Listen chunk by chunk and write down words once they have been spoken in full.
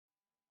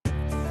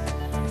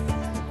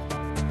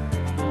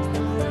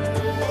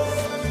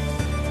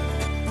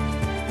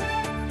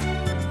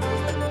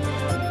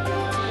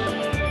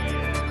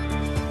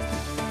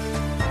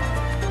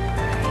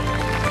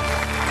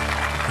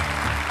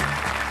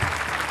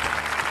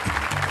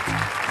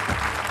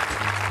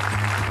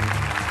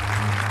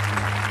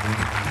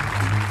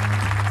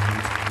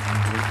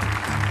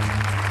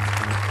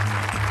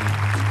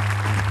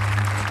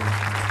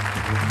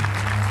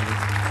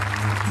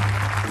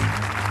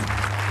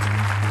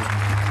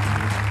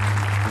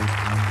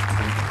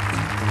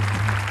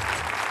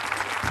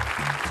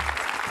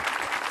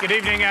Good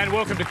evening and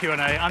welcome to Q&A.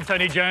 I'm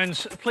Tony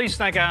Jones. Please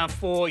thank our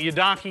four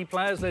Yidaki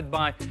players led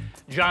by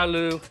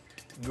Djawa,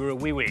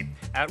 Gurruwiwi,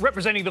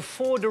 representing the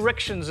four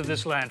directions of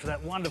this land for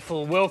that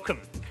wonderful welcome.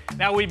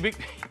 Now OK,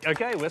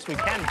 yes, we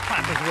can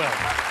clap as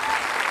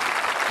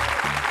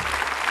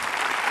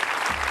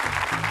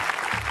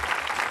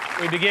well.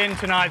 We begin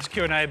tonight's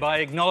Q&A by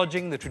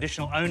acknowledging the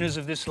traditional owners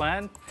of this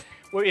land.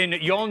 We're in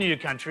Yolngu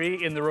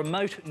country in the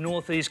remote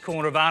northeast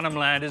corner of Arnhem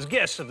land as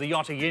guests of the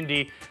Yothu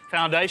Yindi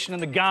Foundation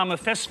and the Garma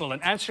Festival,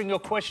 and answering your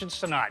questions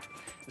tonight,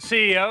 the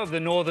CEO of the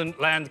Northern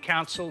Land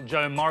Council,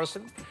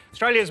 Morrison,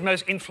 Australia's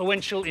most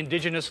influential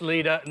Indigenous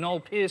leader, Noel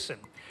Pearson,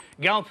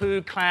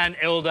 Gälpu clan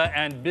elder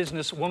and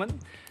businesswoman,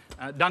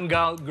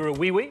 Dhäŋggal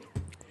Gurruwiwi,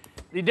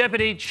 the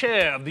Deputy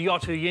Chair of the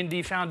Yothu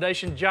Yindi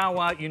Foundation,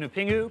 Djawa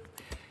Yunupingu,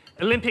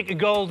 Olympic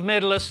gold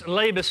medalist,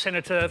 Labor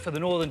Senator for the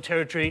Northern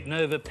Territory,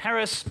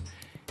 Peris,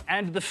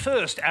 and the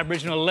first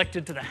Aboriginal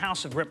elected to the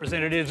House of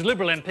Representatives,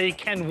 Liberal MP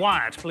Ken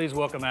Wyatt. Please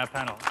welcome our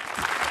panel.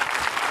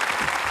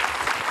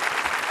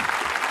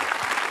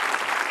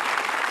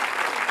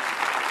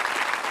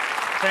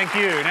 Thank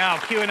you. Now,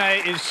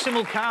 Q&A is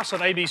simulcast on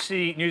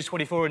ABC News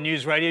 24 and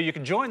News Radio. You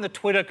can join the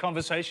Twitter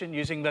conversation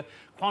using the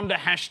Quanda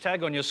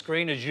hashtag on your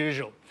screen as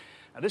usual.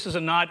 Now, this is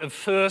a night of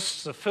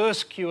firsts, the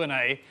first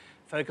Q&A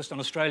focused on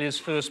Australia's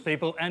first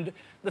people, and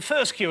the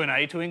first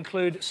Q&A to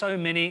include so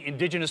many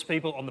Indigenous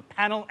people on the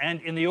panel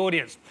and in the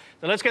audience.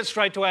 So let's get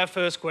straight to our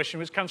first question,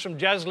 which comes from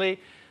Jasli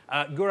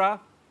Guruk.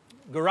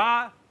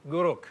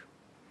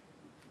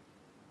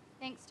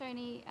 Thanks,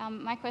 Tony.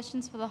 My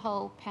question's for the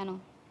whole panel.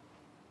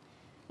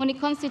 When the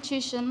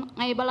Constitution,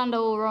 ay balanda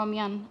o rom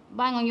yan,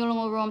 bang yulong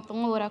o rom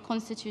tongora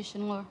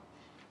Constitution or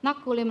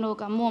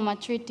nakulimroka moma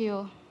treaty.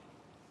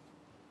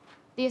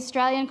 The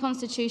Australian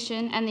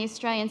Constitution and the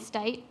Australian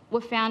state were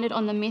founded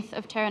on the myth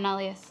of terra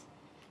nullius,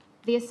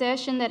 the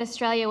assertion that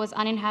Australia was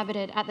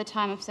uninhabited at the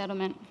time of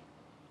settlement.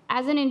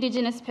 As an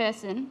Indigenous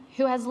person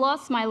who has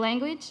lost my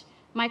language,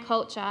 my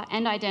culture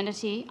and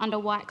identity under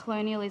white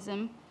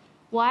colonialism,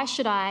 why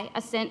should I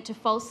assent to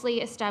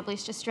falsely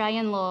established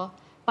Australian law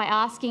by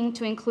asking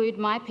to include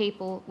my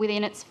people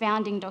within its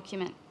founding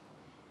document?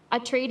 A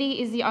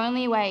treaty is the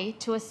only way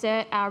to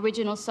assert our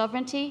original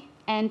sovereignty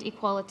and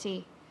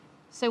equality.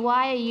 So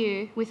why are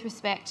you, with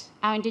respect,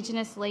 our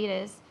Indigenous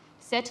leaders,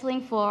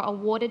 settling for a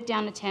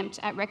watered-down attempt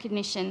at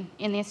recognition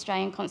in the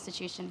Australian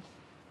Constitution?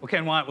 Well,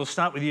 Ken Wyatt, we'll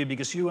start with you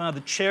because you are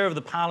the chair of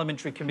the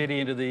Parliamentary Committee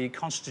into the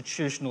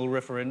Constitutional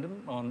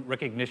Referendum on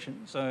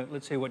Recognition. So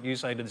let's hear what you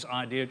say to this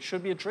idea. It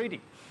should be a treaty.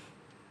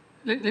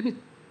 Let me,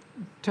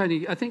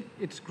 Tony, I think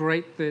it's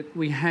great that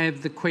we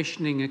have the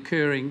questioning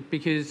occurring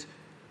because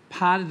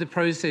part of the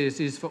process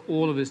is for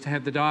all of us to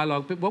have the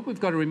dialogue. But what we've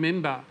got to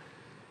remember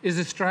is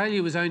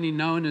Australia was only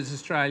known as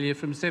Australia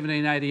from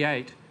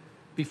 1788.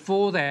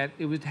 Before that,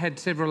 it had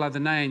several other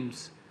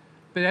names.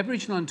 But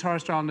Aboriginal and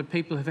Torres Strait Islander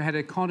people have had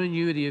a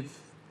continuity of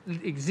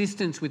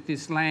existence with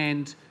this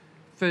land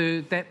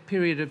for that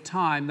period of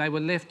time. They were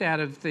left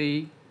out of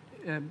the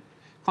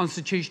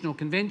constitutional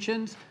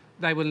conventions.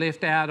 They were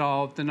left out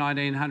of the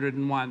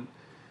 1901.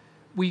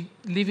 We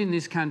live in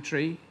this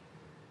country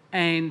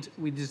and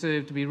we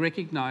deserve to be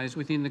recognised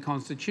within the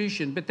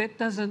Constitution, but that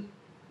doesn't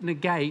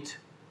negate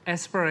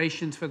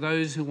aspirations for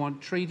those who want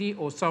treaty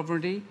or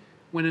sovereignty.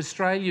 When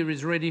Australia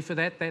is ready for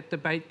that, that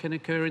debate can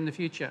occur in the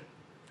future.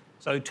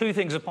 So two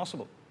things are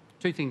possible?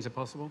 Two things are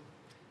possible.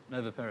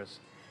 Nova Peris.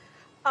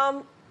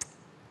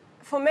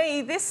 For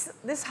me,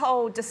 this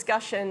whole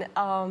discussion,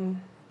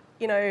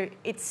 you know,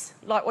 it's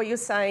like what you're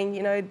saying,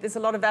 you know, there's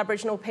a lot of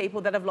Aboriginal people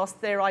that have lost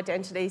their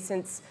identity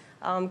since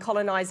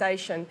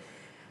colonisation.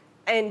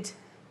 And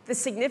the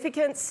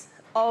significance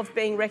of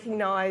being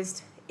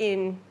recognised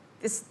in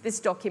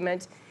this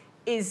document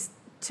is,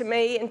 to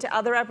me and to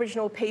other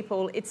Aboriginal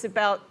people, it's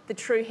about the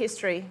true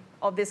history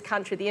of this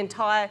country, the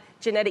entire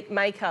genetic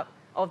makeup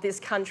of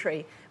this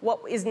country, what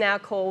is now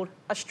called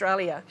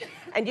Australia.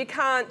 And you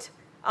can't,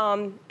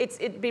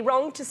 it'd be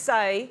wrong to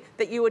say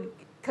that you would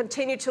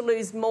continue to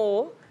lose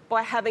more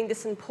by having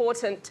this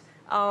important,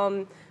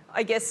 I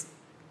guess,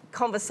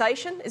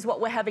 conversation is what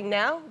we're having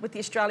now with the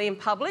Australian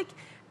public.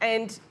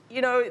 And,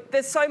 you know,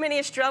 there's so many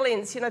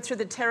Australians, you know, through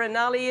the terra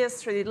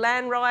nullius, through the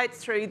land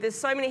rights, there's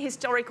so many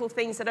historical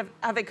things that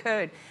have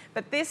occurred.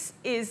 But this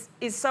is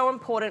so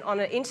important on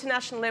an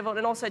international level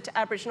and also to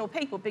Aboriginal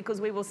people because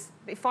we will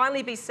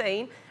finally be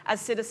seen as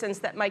citizens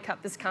that make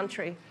up this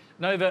country.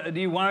 Nova,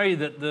 do you worry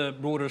that the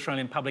broader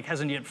Australian public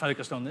hasn't yet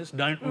focused on this,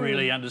 don't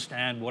really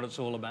understand what it's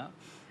all about?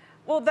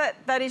 Well,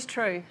 that is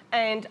true.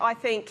 And I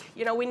think,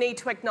 you know, we need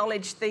to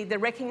acknowledge the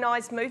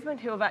recognised movement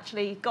who have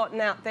actually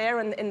gotten out there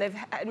and they've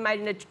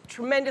made a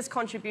tremendous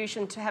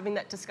contribution to having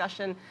that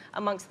discussion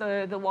amongst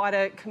the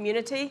wider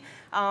community.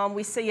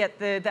 We see at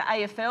the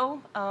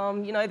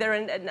AFL, you know, there are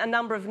a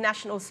number of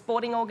national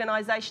sporting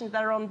organisations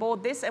that are on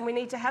board this, and we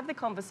need to have the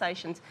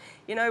conversations.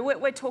 You know,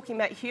 we're talking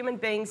about human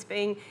beings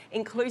being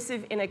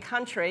inclusive in a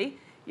country,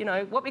 you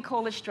know, what we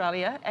call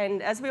Australia.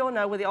 And as we all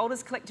know, we're the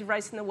oldest collective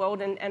race in the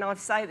world. And I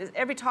say this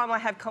every time I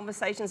have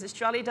conversations,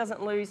 Australia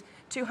doesn't lose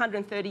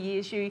 230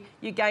 years.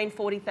 You gain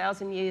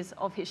 40,000 years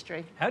of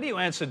history. How do you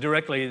answer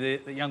directly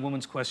the young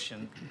woman's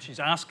question? She's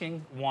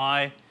asking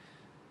why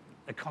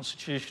a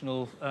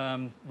constitutional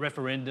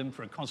referendum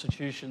for a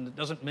constitution that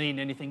doesn't mean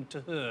anything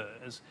to her.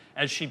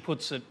 As she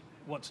puts it,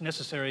 what's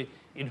necessary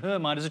in her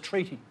mind is a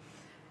treaty.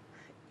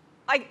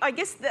 I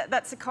guess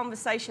that's a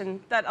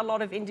conversation that a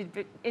lot of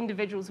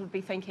individuals would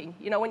be thinking.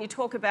 You know, when you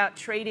talk about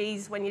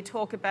treaties, when you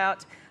talk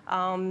about,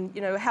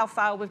 you know, how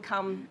far we've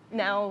come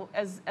now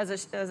as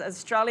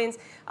Australians,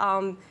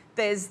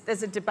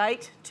 there's a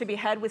debate to be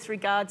had with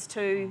regards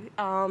to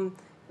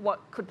what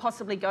could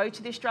possibly go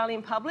to the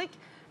Australian public.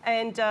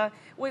 And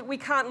we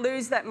can't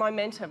lose that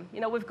momentum.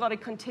 You know, we've got to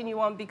continue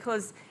on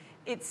because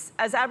it's,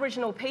 as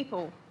Aboriginal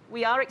people,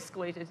 we are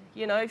excluded.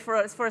 You know,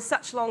 for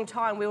such long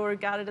time, we were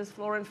regarded as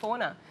flora and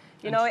fauna.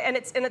 You know, and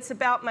it's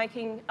about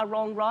making a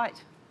wrong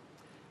right.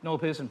 Noel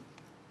Pearson.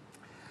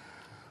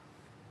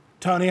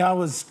 Tony, I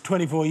was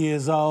 24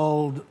 years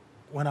old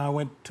when I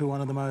went to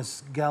one of the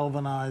most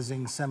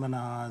galvanising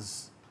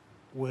seminars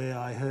where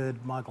I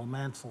heard Michael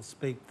Mansell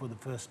speak for the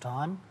first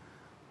time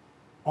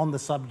on the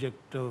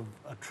subject of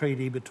a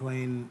treaty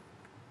between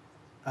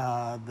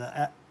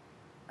the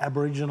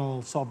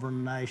Aboriginal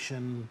sovereign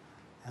nation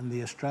and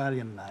the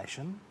Australian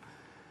nation.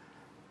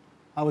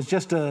 I was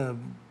just a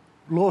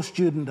law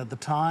student at the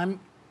time,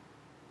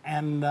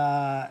 and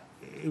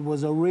it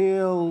was a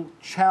real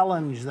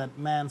challenge that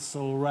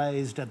Mansell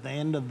raised at the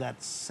end of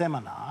that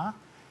seminar.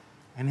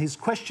 And his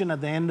question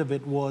at the end of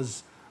it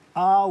was,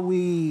 are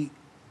we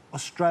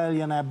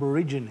Australian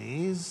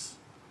Aborigines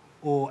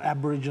or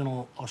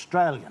Aboriginal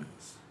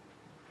Australians?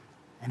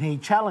 And he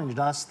challenged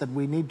us that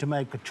we need to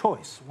make a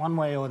choice, one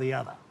way or the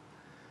other.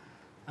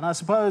 And I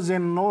suppose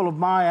in all of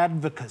my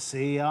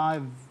advocacy,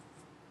 I'm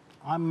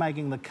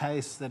making the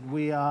case that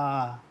we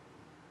are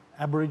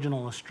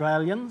Aboriginal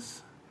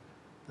Australians,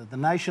 that the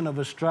nation of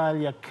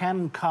Australia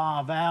can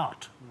carve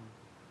out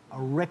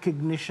a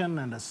recognition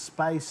and a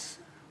space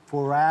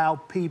for our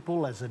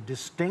people as a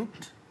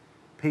distinct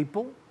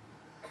people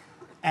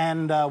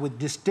and with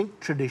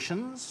distinct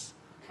traditions.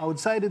 I would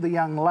say to the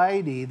young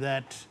lady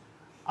that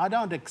I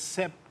don't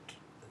accept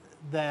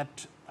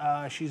that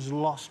she's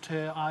lost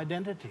her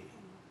identity.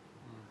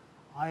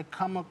 I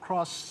come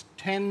across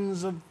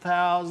tens of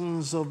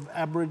thousands of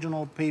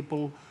Aboriginal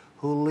people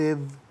who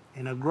live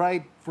in a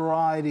great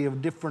variety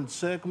of different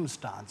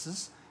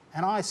circumstances,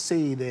 and I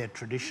see their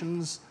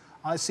traditions,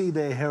 I see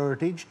their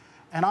heritage,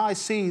 and I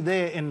see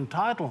their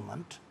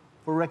entitlement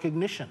for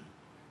recognition.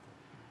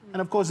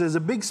 And of course there's a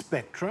big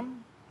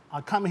spectrum.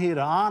 I come here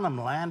to Arnhem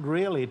Land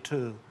really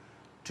to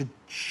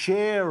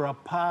share a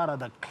part of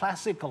the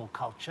classical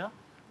culture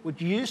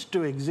which used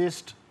to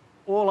exist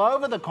all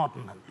over the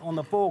continent, on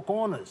the four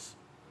corners.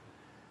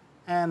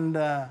 And,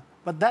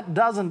 but that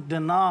doesn't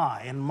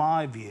deny, in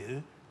my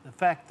view, the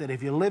fact that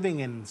if you're living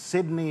in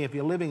Sydney, if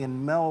you're living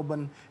in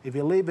Melbourne, if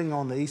you're living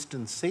on the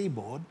eastern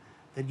seaboard,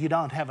 that you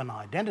don't have an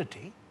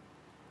identity.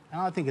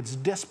 And I think it's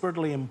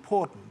desperately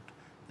important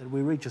that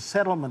we reach a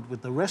settlement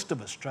with the rest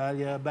of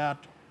Australia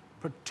about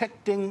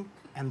protecting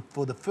and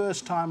for the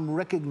first time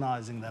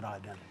recognising that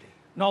identity.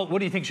 Noel, what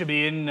do you think should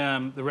be in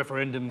the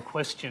referendum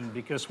question?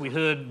 Because we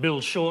heard Bill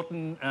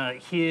Shorten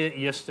here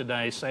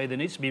yesterday say there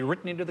needs to be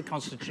written into the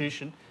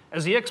Constitution,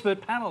 as the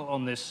expert panel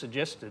on this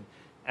suggested,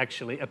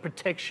 actually, a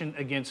protection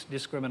against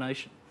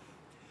discrimination.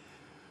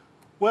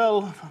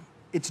 Well,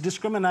 it's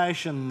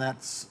discrimination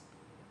that's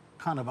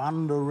kind of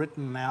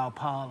underwritten our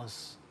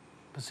powerless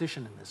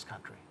position in this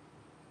country.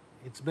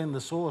 It's been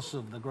the source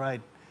of the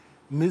great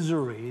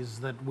miseries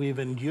that we've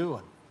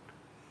endured.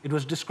 It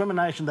was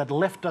discrimination that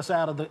left us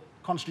out of the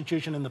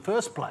Constitution in the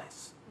first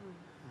place.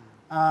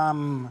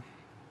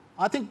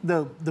 I think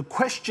the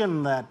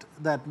question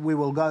that we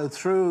will go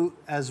through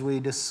as we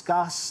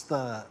discuss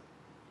the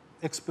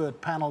expert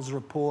panel's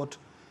report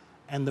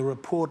and the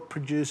report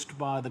produced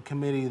by the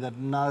committee that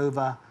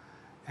Nova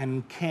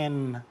and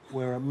Ken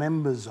were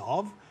members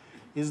of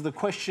is the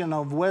question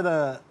of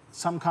whether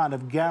some kind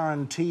of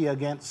guarantee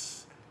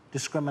against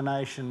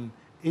discrimination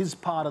is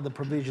part of the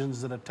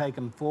provisions that are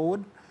taken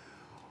forward,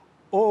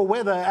 or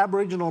whether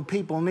Aboriginal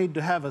people need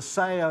to have a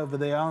say over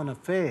their own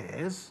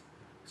affairs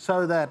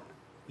so that,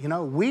 you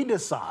know, we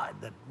decide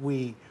that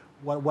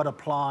what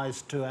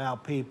applies to our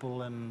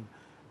people and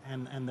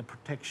the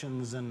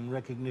protections and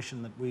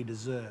recognition that we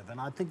deserve. And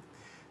I think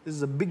this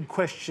is a big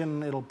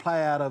question. It'll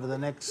play out over the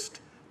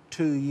next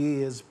 2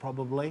 years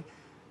probably.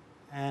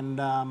 And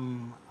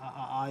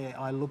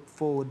I look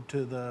forward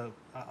to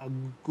a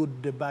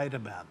good debate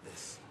about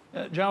this.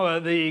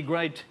 Djawa, the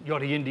great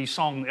Yothu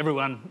song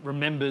everyone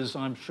remembers,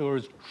 I'm sure,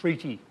 is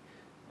Treaty.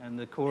 And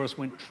the chorus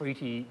went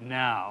Treaty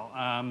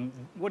Now.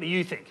 What do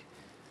you think?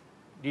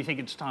 Do you think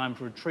it's time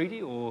for a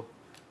treaty or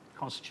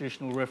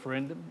constitutional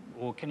referendum?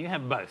 Or can you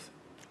have both?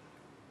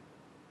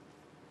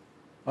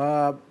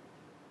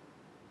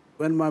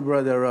 When my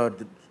brother wrote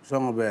the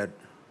song about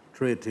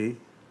treaty,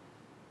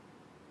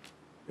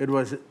 it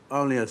was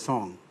only a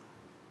song.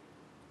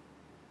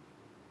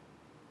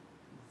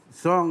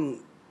 song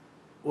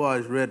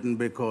was written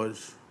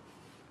because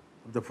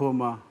of the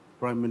former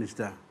Prime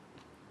Minister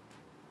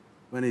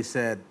when he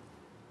said,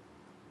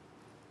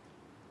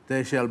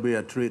 there shall be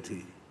a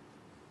treaty.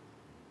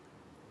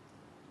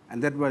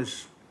 And that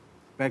was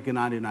back in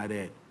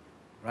 1998,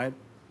 right?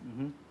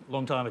 Mm-hmm.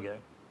 Long time ago.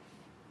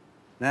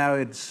 Now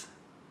it's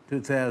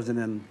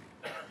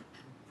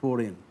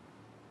 2014.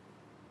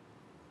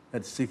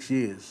 That's 6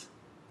 years.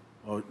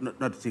 Or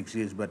not 6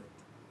 years, but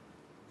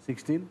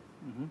 16?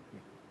 Mm-hmm.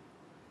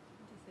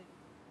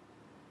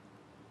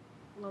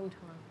 Long time.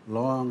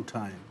 Long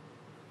time.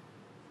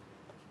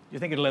 Do you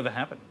think it'll ever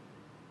happen?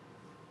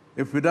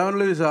 If we don't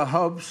lose our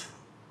hopes,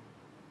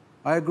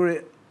 I agree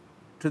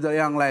to the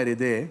young lady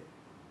there.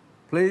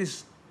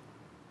 Please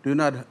do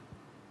not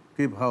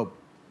give up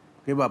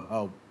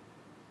hope.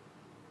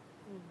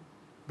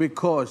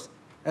 Because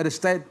at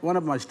one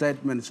of my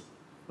statements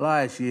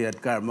last year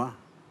at Garma,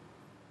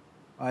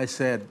 I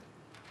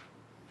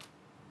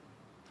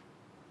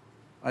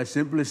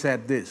simply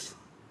said this: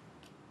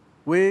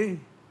 we,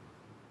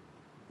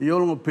 the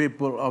Yolngu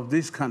people of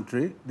this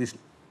country,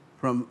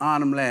 from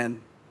Arnhem land,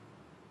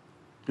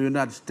 do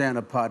not stand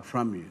apart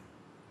from you.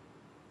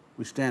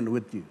 We stand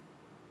with you.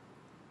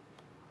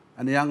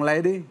 And young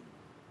lady,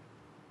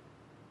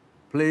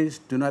 please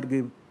do not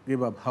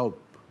give up hope.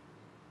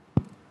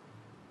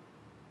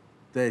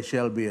 There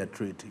shall be a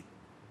treaty.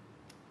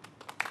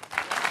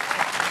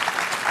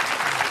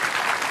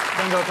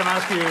 Dhäŋggal, can I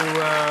ask you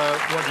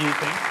what you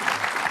think?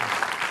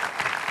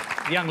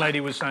 The young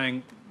lady was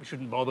saying we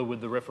shouldn't bother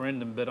with the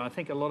referendum, but I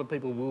think a lot of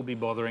people will be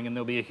bothering and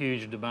there'll be a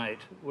huge debate.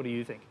 What do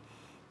you think?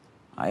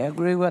 I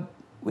agree with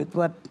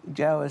what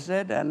Djawa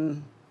said,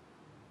 and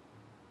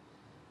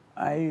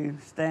I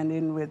stand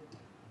in with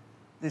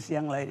this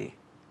young lady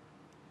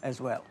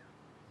as well.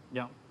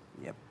 Yeah.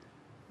 Yep.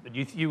 But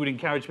you would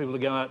encourage people to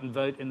go out and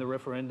vote in the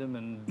referendum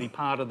and be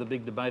part of the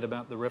big debate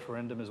about the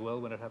referendum as well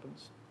when it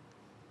happens?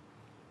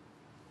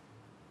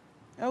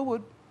 I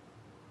would.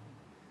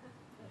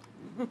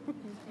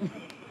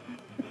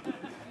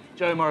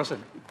 Joe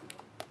Morrison.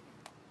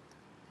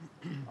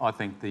 I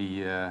think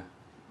the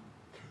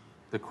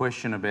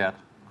question about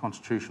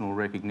constitutional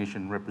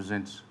recognition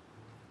represents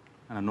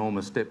an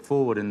enormous step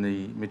forward in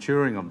the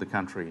maturing of the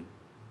country.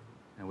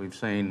 And we've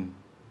seen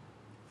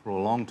for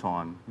a long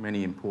time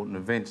many important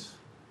events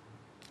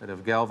that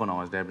have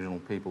galvanised Aboriginal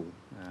people.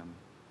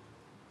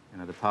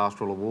 The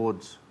pastoral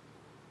awards,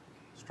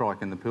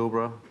 strike in the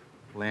Pilbara,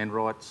 land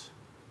rights,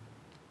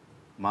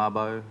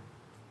 Mabo,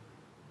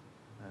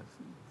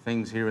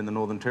 things here in the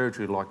Northern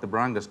Territory like the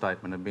Barunga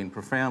Statement have been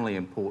profoundly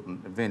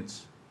important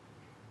events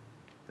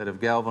that have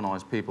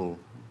galvanised people.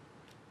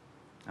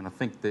 And I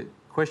think the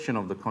question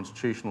of the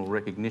constitutional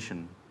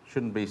recognition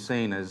shouldn't be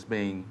seen as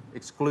being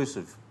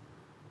exclusive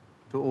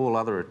to all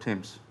other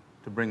attempts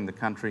to bring the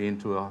country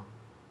into a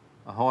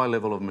high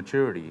level of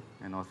maturity.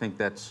 And I think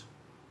that's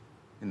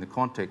in the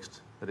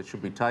context that it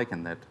should be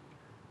taken, that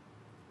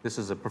this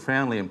is a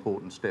profoundly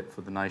important step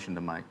for the nation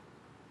to make.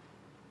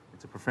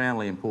 It's a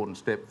profoundly important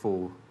step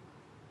for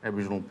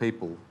Aboriginal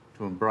people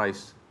to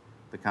embrace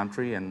the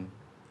country and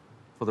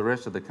for the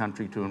rest of the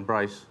country to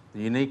embrace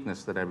the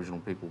uniqueness that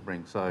Aboriginal people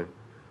bring. So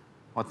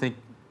I think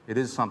it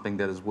is something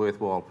that is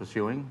worthwhile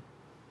pursuing.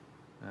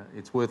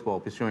 It's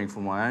worthwhile pursuing for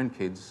my own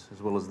kids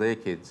as well as their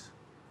kids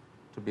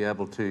to be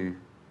able to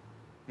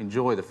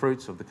enjoy the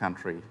fruits of the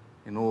country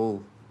in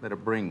all that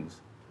it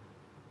brings.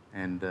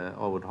 And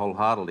I would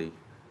wholeheartedly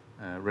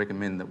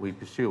recommend that we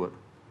pursue it,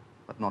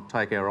 but not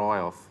take our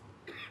eye off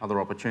other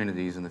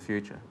opportunities in the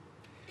future.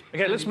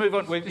 Okay, let's move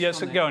on.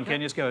 Yes, go on,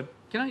 Ken. Yes, go ahead.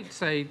 Can I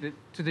say that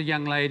to the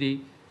young lady,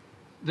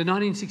 the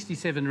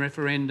 1967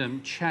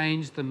 referendum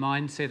changed the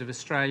mindset of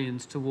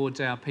Australians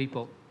towards our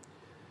people.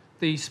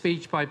 The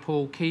speech by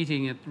Paul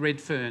Keating at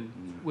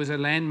Redfern was a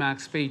landmark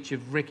speech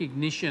of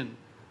recognition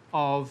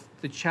of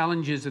the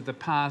challenges of the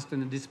past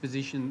and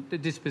the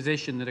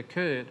dispossession that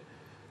occurred.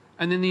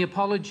 And then the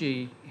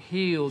apology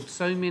healed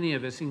so many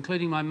of us,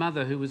 including my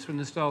mother, who was from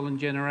the stolen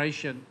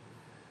generation.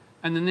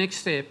 And the next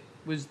step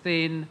was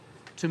then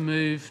to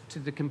move to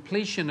the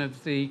completion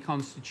of the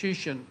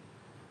Constitution.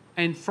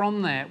 And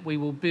from that, we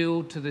will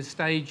build to the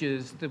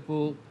stages that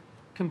will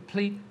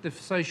complete the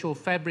social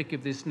fabric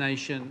of this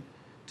nation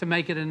to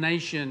make it a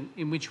nation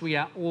in which we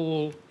are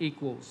all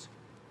equals.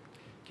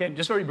 Ken,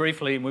 just very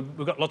briefly, and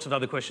we've got lots of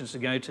other questions to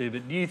go to,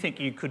 but do you think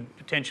you could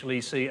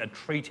potentially see a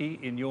treaty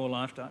in your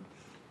lifetime?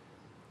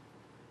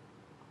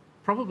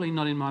 Probably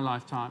not in my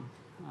lifetime.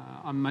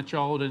 I'm much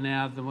older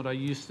now than what I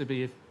used to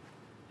be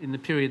in the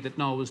period that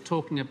Noel was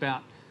talking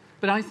about.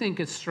 But I think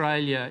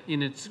Australia,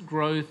 in its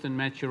growth and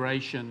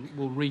maturation,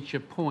 will reach a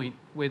point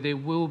where there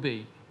will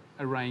be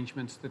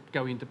arrangements that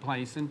go into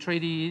place. And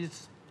treaty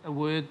is a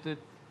word that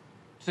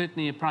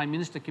certainly a Prime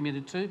Minister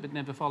committed to, but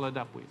never followed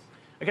up with.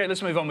 Okay,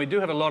 let's move on. We do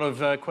have a lot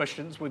of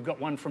questions. We've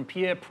got one from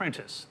Pierre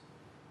Prentice.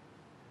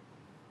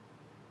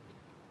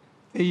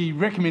 The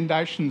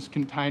recommendations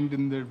contained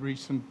in the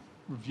recent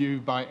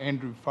review by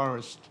Andrew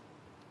Forrest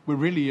were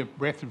really a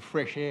breath of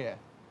fresh air.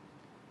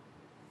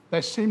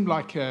 They seemed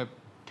like a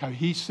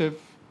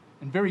cohesive,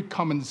 and very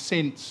common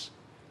sense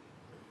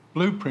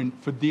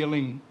blueprint for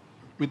dealing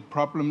with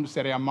problems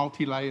that our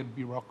multi-layered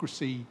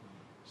bureaucracy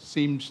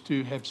seems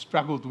to have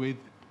struggled with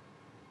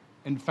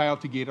and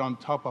failed to get on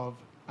top of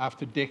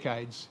after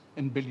decades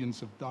and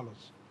billions of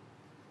dollars.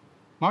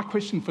 My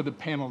question for the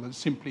panel is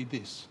simply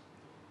this: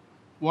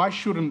 why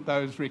shouldn't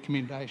those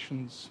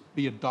recommendations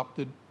be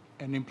adopted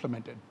and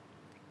implemented?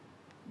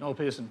 Noel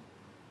Pearson.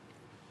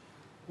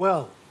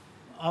 Well,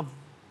 I've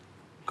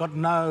got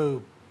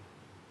no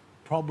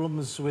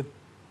problems with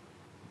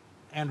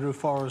Andrew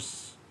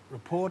Forrest's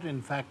report.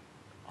 In fact,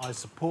 I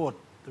support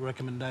the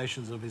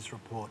recommendations of his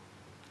report.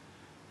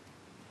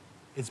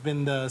 It's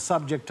been the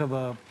subject of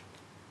a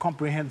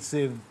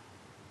comprehensive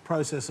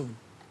process of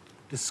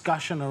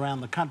discussion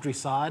around the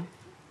countryside.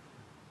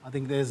 I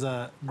think there's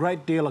a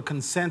great deal of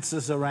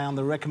consensus around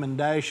the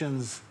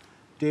recommendations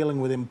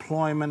dealing with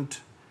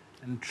employment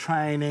and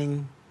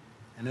training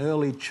and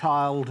early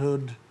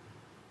childhood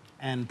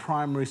and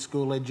primary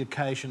school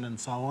education and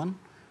so on.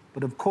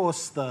 But of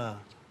course, the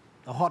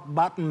hot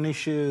button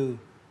issue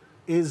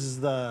is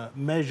the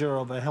measure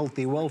of a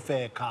healthy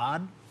welfare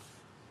card.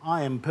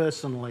 I am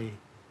personally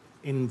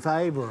in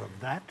favour of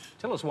that.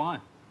 Tell us why.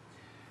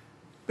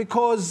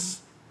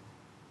 Because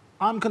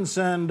I'm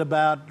concerned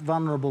about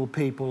vulnerable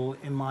people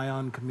in my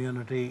own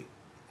community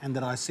and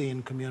that I see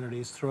in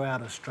communities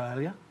throughout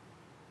Australia.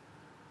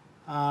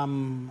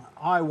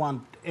 I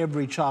want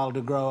every child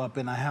to grow up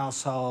in a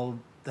household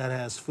that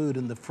has food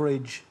in the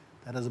fridge,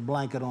 that has a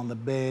blanket on the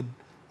bed,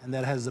 and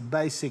that has the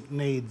basic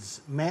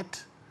needs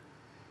met.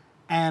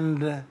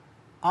 And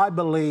I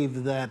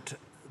believe that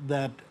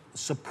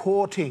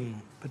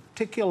supporting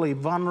particularly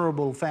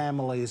vulnerable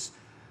families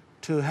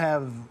to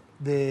have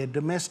their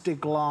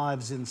domestic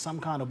lives in some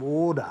kind of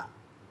order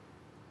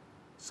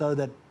so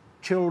that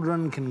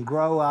children can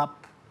grow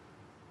up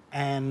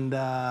and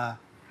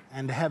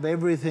have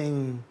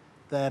everything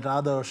that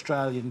other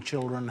Australian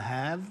children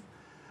have.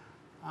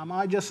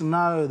 I just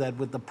know that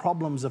with the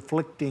problems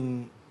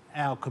afflicting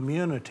our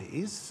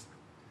communities,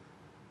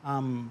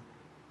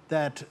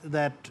 that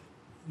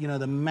you know,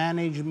 the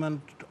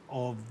management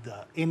of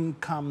the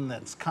income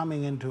that's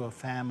coming into a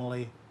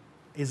family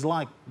is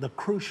like the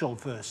crucial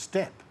first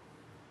step.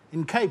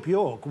 In Cape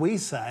York, we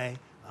say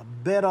a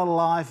better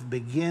life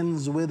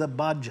begins with a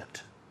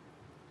budget.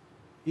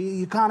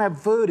 You can't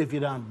have food if you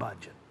don't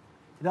budget.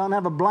 You don't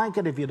have a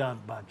blanket if you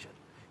don't budget.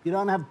 You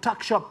don't have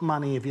tuck shop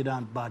money if you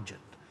don't budget.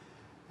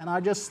 And I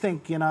just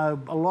think, you know,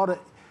 a lot of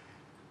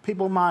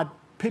people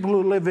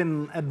who live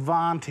in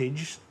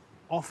advantage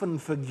often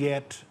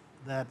forget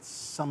that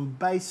some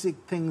basic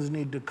things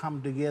need to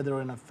come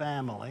together in a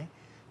family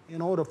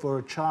in order for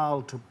a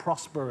child to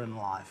prosper in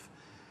life.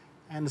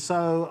 And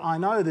so I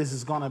know this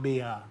is going to be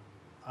a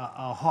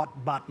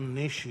hot button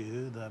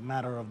issue, the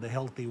matter of the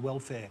healthy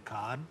welfare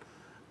card,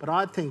 but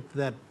I think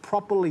that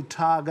properly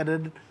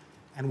targeted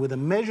and with a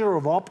measure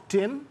of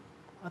opt-in,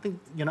 I think,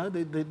 you know,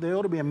 there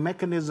ought to be a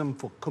mechanism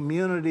for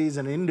communities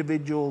and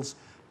individuals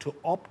to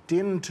opt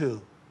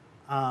into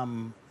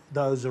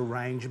those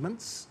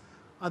arrangements.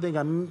 I think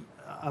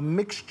a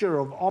mixture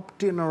of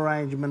opt-in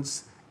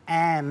arrangements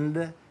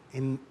and,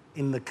 in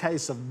the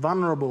case of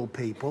vulnerable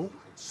people,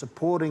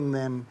 supporting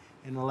them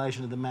in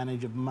relation to the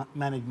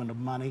management of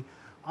money,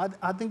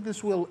 I think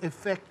this will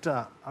effect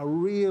a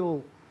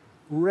real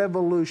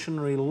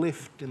revolutionary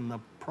lift in the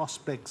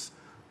prospects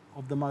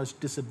of the most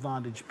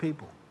disadvantaged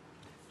people.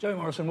 Joe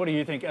Morrison, what do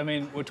you think? I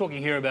mean, we're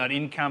talking here about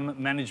income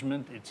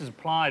management. It's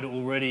applied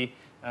already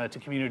to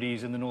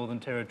communities in the Northern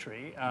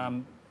Territory,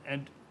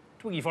 and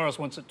Twiggy Forrest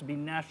wants it to be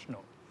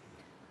national.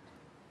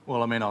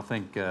 Well, I mean, I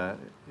think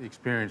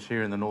experience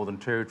here in the Northern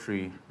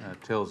Territory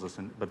tells us,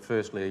 but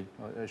firstly,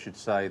 I should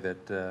say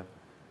that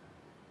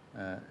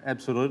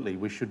absolutely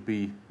we should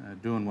be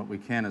doing what we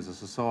can as a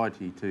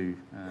society to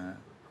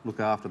look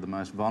after the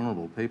most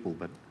vulnerable people.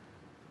 But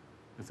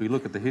if we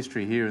look at the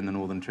history here in the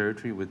Northern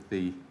Territory with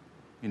the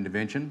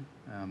intervention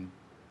and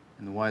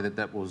the way that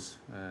that was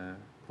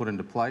put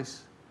into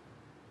place,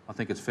 I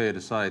think it's fair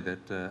to say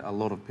that a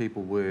lot of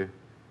people were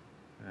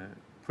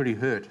pretty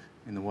hurt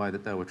in the way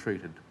that they were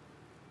treated.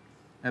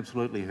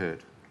 Absolutely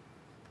hurt.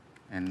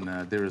 And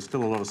there is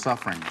still a lot of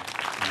suffering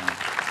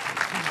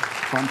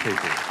from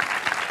people,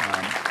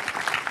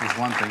 is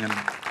one thing.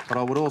 But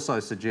I would also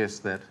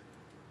suggest that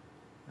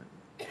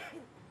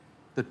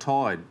the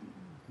tide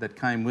that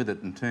came with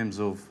it in terms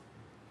of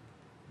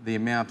the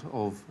amount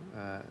of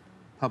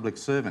public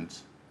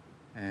servants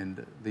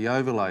and the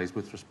overlays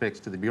with respects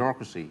to the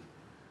bureaucracy,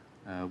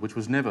 which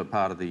was never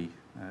part of the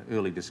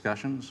early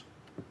discussions,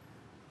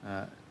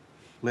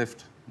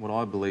 left what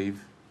I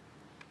believe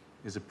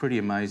is a pretty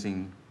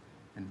amazing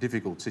and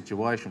difficult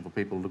situation for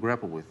people to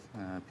grapple with.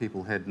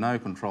 People had no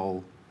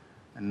control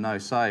and no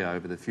say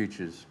over the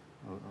futures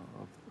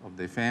of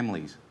their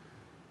families,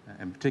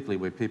 and particularly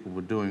where people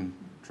were doing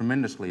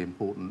tremendously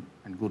important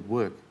and good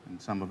work in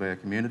some of our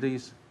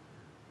communities.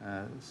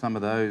 Some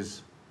of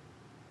those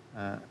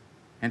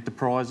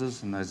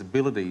enterprises and those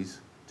abilities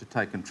to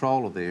take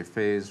control of their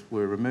affairs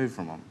were removed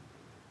from them.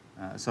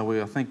 So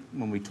I think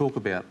when we talk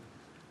about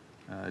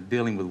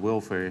dealing with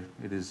welfare,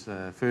 it is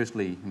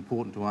firstly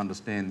important to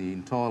understand the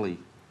entirely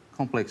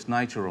complex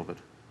nature of it,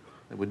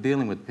 that we're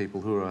dealing with people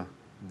who are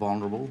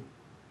vulnerable,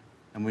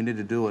 and we need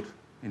to do it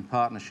in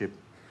partnership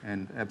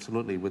and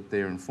absolutely with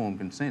their informed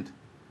consent,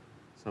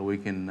 so we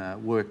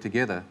can work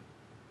together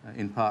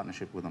in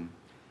partnership with them.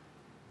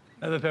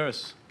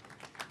 Peris.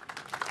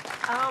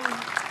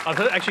 I've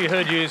actually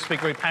heard you speak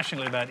very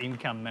passionately about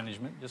income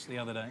management just the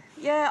other day.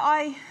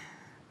 Yeah,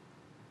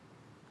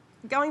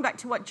 going back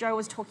to what Joe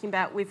was talking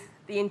about with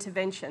the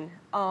intervention,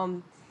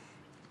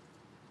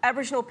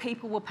 Aboriginal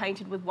people were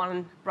painted with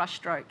one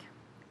brushstroke,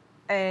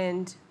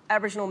 and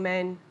Aboriginal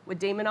men were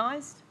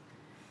demonised,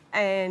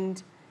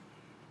 and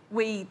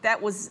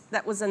that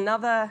was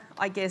another,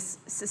 I guess,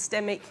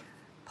 systemic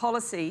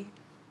policy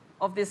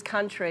of this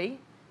country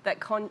that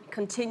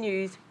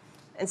continued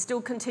and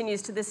still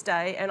continues to this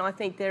day. And I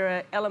think there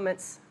are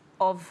elements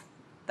of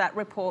that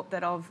report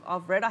that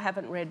I've read, I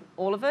haven't read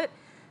all of it,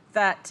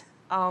 that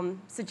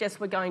suggest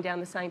we're going down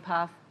the same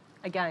path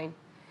again.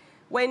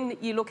 When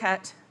you look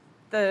at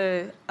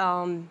the,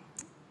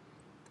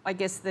 I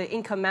guess, the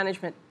income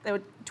management, there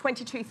were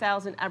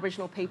 22,000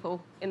 Aboriginal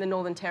people in the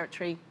Northern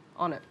Territory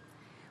on it.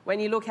 When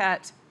you look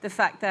at the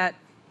fact that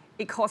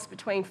it costs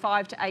between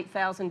 $5,000 to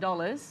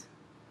 $8,000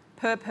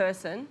 per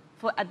person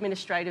for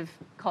administrative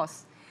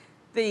costs,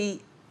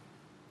 the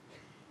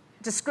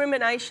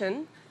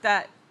discrimination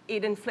that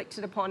it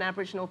inflicted upon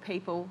Aboriginal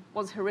people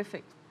was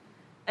horrific.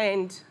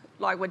 And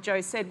like what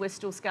Joe said, we're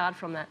still scarred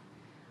from that.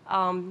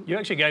 You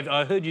actually gave,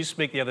 I heard you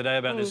speak the other day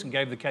about this and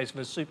gave the case of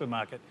a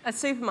supermarket. A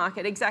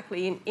supermarket,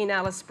 exactly, in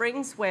Alice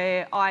Springs,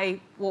 where I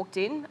walked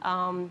in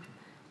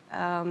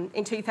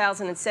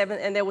 2007,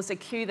 and there was a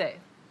queue there.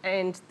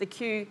 And the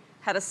queue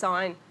had a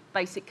sign,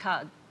 basic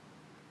card.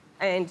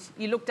 And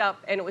you looked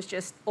up and it was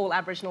just all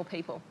Aboriginal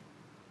people.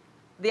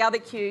 The other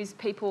queues,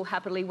 people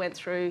happily went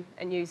through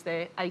and used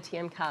their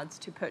ATM cards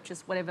to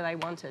purchase whatever they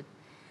wanted.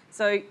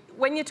 So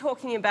when you're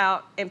talking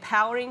about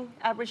empowering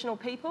Aboriginal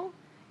people,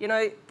 you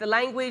know, the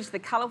language, the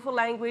colourful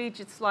language,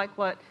 it's like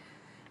what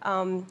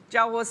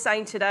Djawa was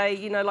saying today,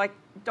 you know, like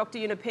Dr.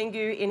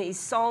 Yunupingu in his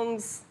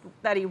songs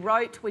that he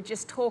wrote, we're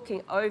just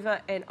talking over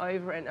and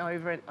over and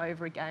over and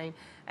over again.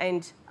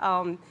 And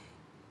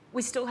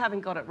we still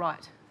haven't got it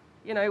right.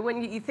 You know,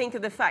 when you think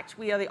of the fact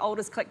we are the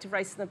oldest collective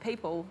race of the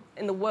people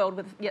in the world,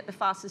 with yet the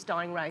fastest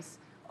dying race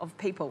of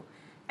people.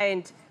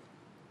 And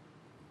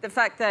the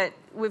fact that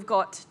we've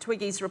got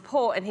Twiggy's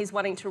report and he's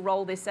wanting to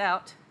roll this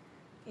out,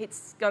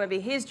 it's going to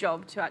be his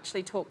job to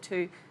actually talk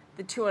to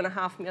the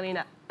 2.5 million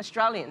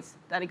Australians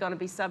that are going to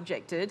be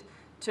subjected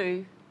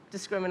to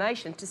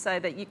discrimination, to say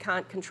that you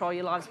can't control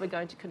your lives, we're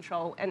going to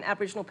control. And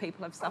Aboriginal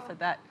people have suffered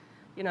that,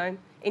 you know,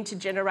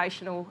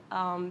 intergenerational,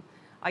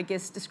 I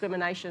guess,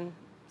 discrimination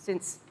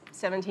since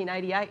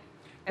 1788,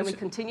 and we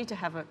continue to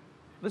have it.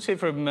 Let's hear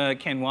from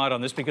Ken Wyatt on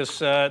this, because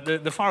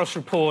the Forest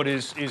Report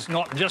is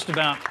not just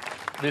about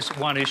this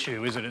one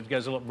issue, is it? It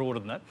goes a lot broader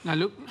than that. No,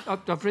 look,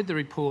 I've read the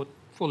report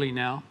fully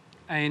now,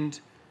 and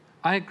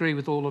I agree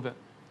with all of it.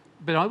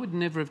 But I would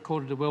never have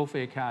called it a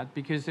welfare card,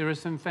 because there are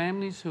some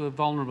families who are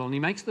vulnerable, and he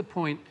makes the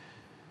point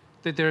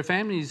that there are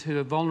families who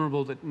are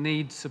vulnerable that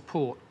need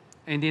support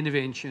and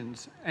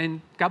interventions,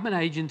 and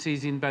government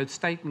agencies in both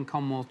state and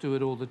Commonwealth do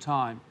it all the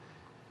time.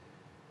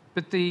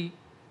 But the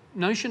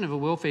notion of a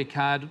welfare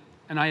card,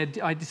 and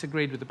I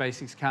disagreed with the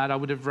basics card, I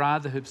would have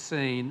rather have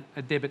seen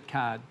a debit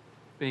card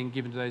being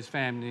given to those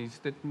families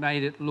that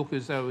made it look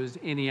as though it was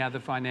any other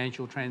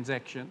financial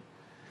transaction.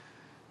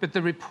 But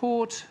the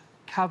report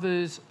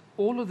covers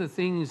all of the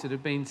things that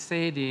have been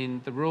said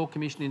in the Royal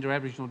Commission into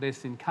Aboriginal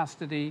Deaths in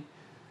Custody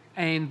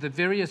and the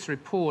various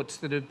reports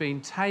that have been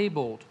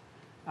tabled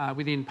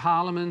within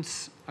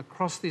parliaments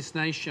across this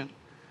nation.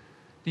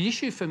 The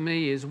issue for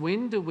me is,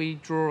 when do we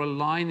draw a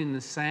line in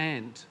the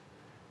sand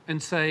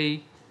and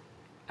say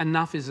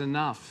enough is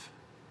enough?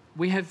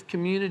 We have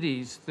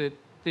communities that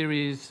there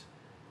is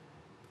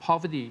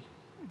poverty,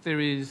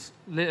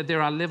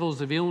 there are levels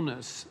of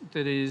illness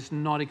that is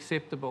not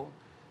acceptable,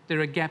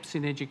 there are gaps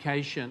in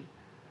education,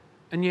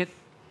 and yet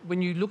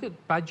when you look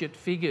at budget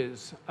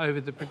figures over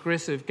the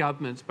progressive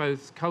governments,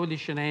 both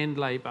Coalition and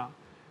Labor,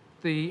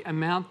 the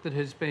amount that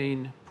has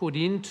been put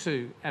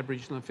into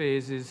Aboriginal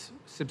affairs is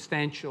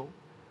substantial.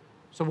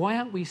 So why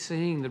aren't we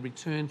seeing the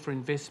return for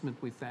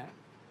investment with that?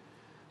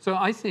 So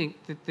I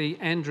think that the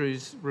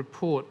Andrews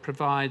report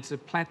provides a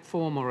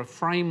platform or a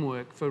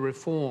framework for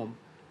reform,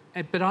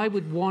 but I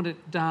would want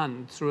it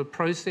done through a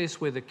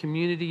process where the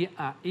community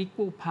are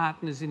equal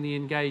partners in the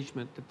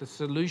engagement, that the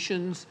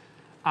solutions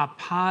are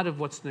part of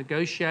what's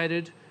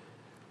negotiated,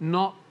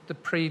 not the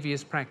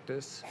previous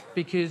practice,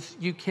 because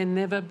you can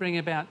never bring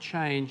about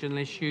change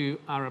unless you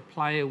are a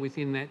player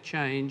within that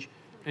change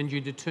and you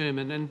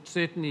determine. And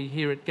certainly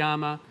here at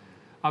Garma,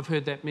 I've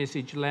heard that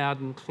message loud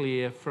and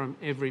clear from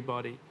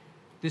everybody.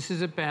 This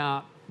is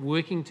about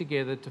working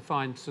together to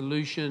find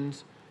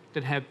solutions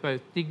that have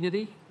both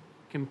dignity,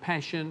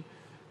 compassion,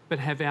 but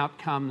have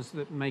outcomes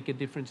that make a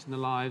difference in the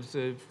lives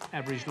of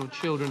Aboriginal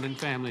children and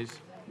families.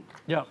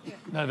 Yeah,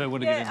 no, they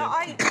wouldn't get into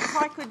that. If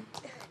I could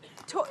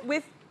talk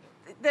with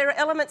there are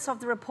elements of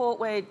the report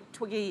where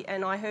Twiggy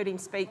and I heard him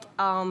speak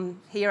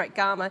here at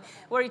Garma,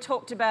 where he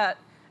talked about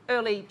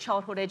early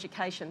childhood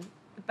education,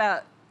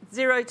 about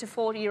 0 to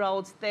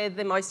 40-year-olds, they're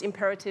the most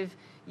imperative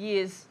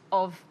years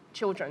of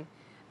children,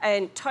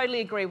 and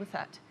totally agree with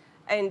that.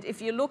 And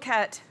if you look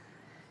at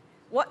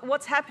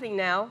what's happening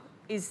now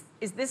is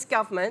this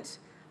government,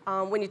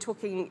 when you're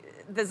talking,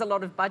 there's a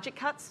lot of budget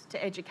cuts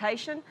to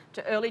education,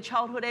 to early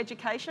childhood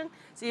education.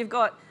 So you've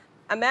got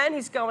a man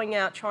who's going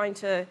out trying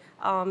to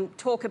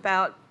talk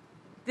about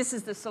this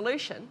is the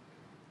solution,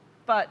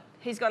 but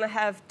he's going to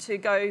have to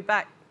go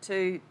back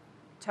to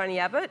Tony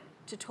Abbott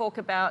to talk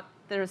about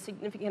there are a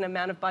significant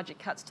amount of budget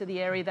cuts to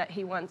the area that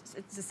he wants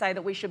to say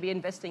that we should be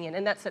investing in,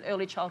 and that's at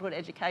early childhood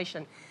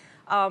education.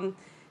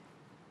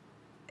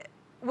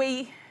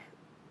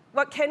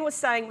 What Ken was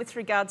saying with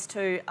regards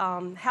to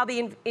how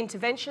the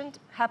intervention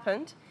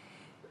happened,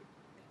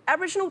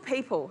 Aboriginal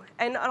people,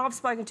 and I've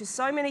spoken to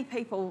so many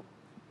people,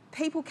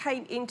 people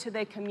came into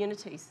their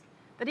communities.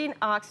 They didn't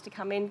ask to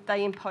come in,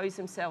 they imposed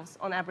themselves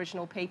on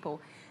Aboriginal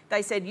people.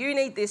 They said, you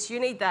need this, you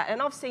need that.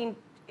 And I've seen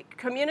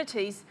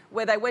communities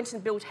where they went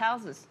and built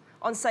houses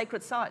on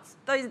sacred sites.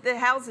 The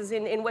houses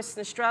in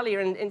Western Australia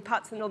and in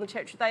parts of the Northern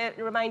Territory,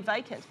 they remain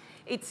vacant.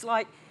 It's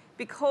like,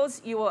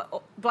 because you are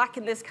black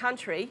in this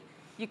country,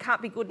 you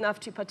can't be good enough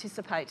to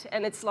participate.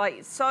 And it's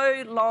like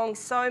so long,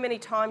 so many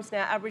times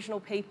now, Aboriginal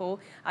people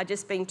are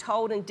just being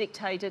told and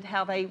dictated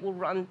how they will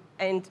run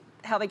and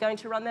how they're going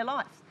to run their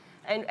life.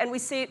 And we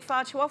see it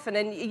far too often.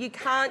 And you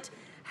can't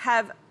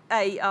have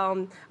a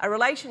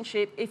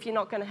relationship if you're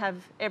not going to have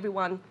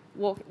everyone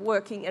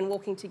working and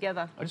walking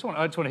together. I just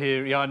want to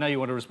hear, yeah, I know you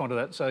want to respond to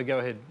that, so go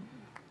ahead.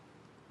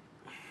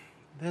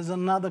 There's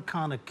another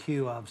kind of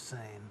queue I've seen.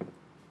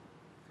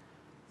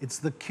 It's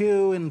the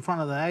queue in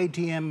front of the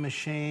ATM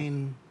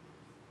machine,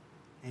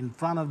 in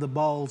front of the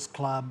bowls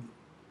club,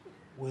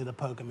 where the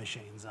poker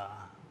machines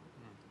are.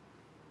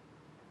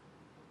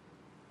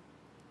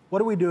 What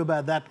do we do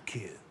about that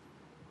queue?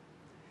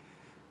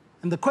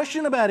 And the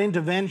question about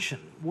intervention,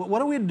 what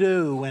do we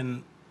do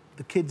when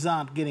the kids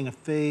aren't getting a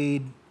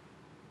feed,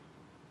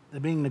 they're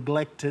being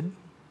neglected?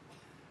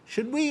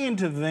 Should we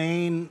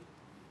intervene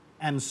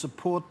and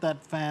support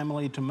that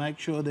family to make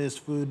sure there's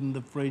food in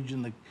the fridge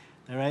and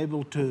they're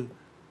able to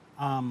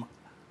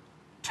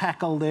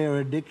tackle their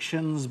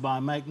addictions by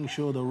making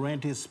sure the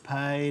rent is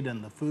paid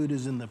and the food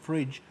is in the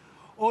fridge?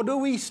 Or do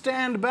we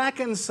stand back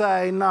and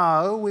say,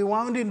 no, we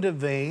won't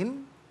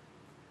intervene,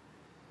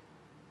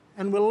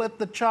 and we'll let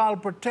the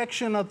child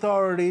protection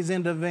authorities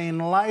intervene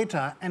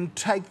later and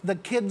take the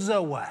kids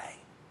away?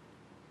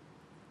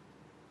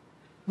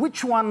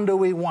 Which one do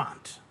we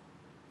want?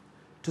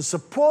 To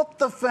support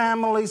the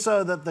family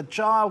so that the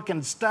child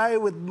can stay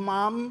with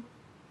mum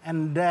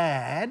and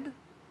dad,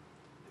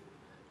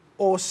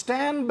 or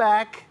stand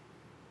back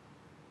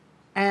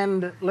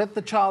and let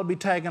the child be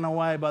taken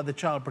away by the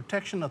child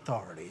protection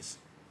authorities?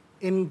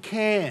 In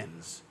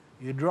Cairns,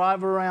 you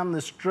drive around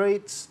the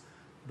streets,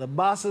 the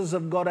buses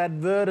have got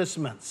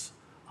advertisements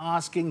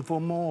asking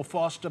for more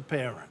foster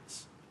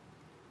parents,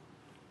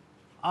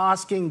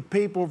 asking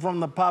people from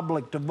the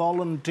public to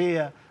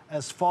volunteer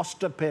as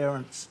foster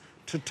parents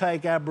to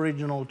take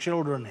Aboriginal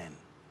children in.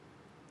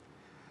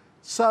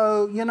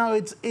 So, you know,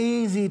 it's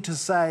easy to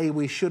say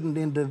we shouldn't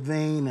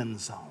intervene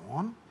and so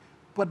on,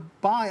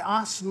 but by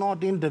us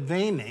not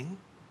intervening,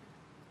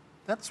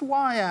 that's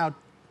why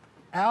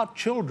our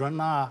children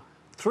are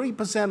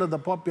 3% of the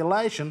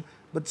population,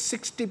 but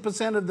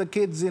 60% of the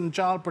kids in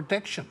child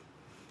protection,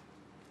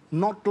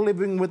 not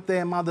living with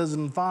their mothers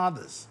and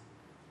fathers.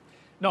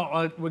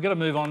 No, we're going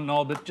to move on,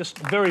 Noel, but just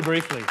very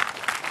briefly.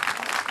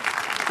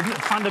 The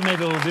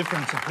fundamental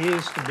difference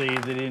appears to be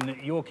that in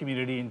your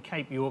community, in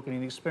Cape York, and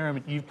in the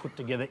experiment you've put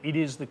together, it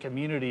is the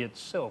community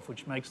itself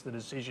which makes the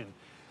decision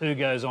who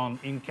goes on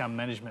income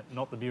management,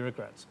 not the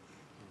bureaucrats.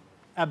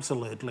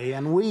 Absolutely.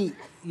 And we,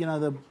 you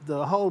know,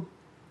 the whole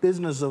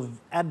business of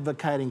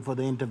advocating for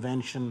the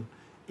intervention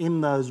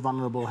in those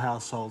vulnerable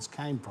households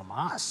came from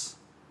us.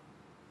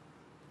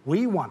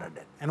 We wanted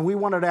it, and we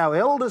wanted our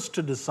elders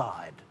to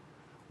decide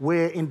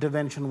where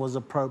intervention was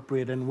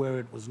appropriate and where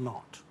it was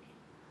not.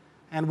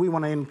 And we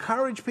want to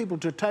encourage people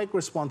to take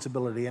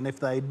responsibility, and if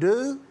they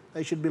do,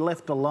 they should be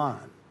left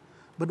alone.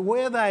 But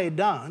where they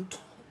don't,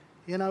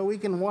 you know, we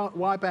can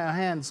wipe our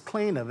hands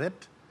clean of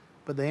it,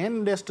 but the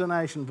end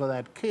destination for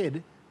that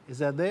kid is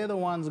that they're the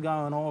ones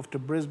going off to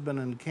Brisbane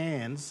and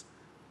Cairns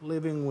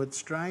living with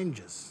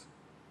strangers.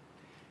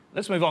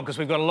 Let's move on, because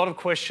we've got a lot of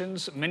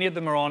questions. Many of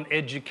them are on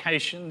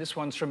education. This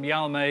one's from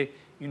Yalme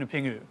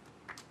Yunupingu.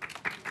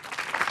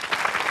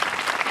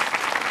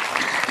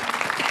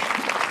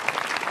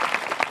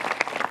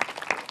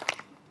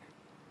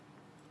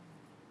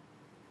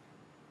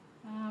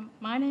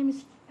 My name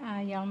is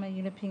Yalme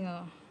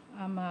Yunupingu.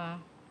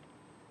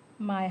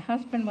 My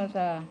husband was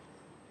a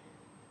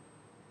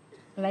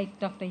late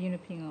Dr.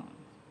 Yunupingu,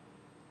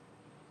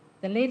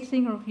 the lead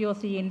singer of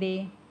Yothu,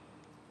 Yindi,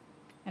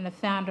 and the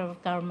founder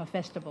of Garma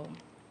Festival.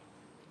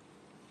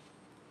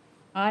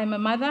 I'm a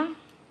mother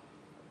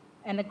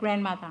and a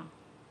grandmother.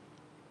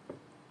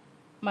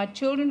 My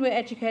children were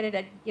educated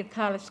at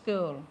Dhäŋggal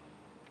school,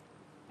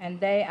 and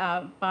they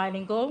are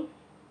bilingual,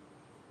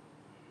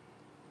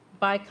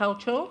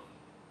 bicultural,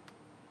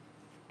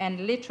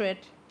 and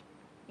literate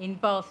in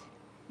both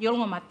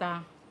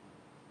Yolngu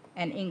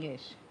and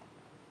English.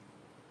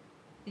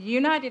 The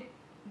United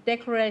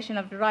Declaration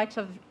of the Rights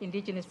of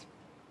Indigenous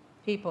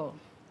People,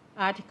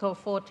 Article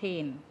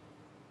 14,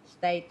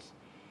 states,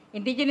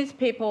 Indigenous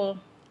people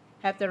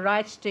have the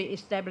rights to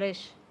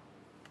establish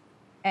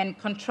and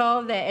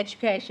control their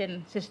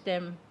education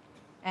system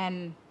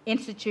and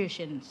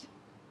institutions,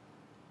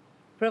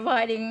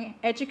 providing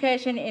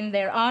education in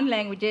their own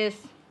languages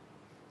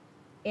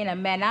in a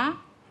manner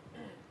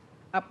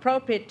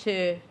appropriate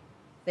to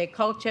their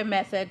culture,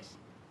 methods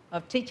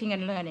of teaching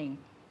and learning.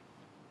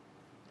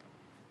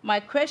 My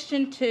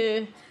question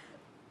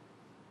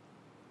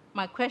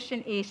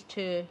is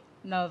to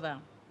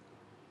Nova.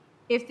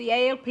 If the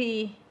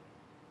ALP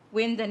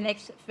win the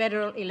next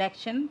federal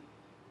election,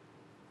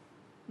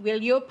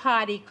 will your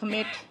party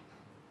commit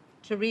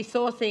to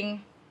resourcing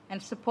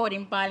and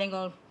supporting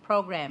bilingual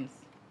programs?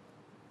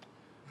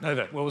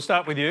 Nova, well, we'll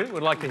start with you.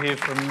 We'd like to hear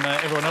from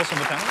everyone else on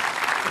the panel.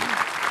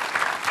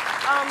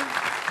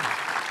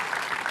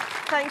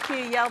 Thank you,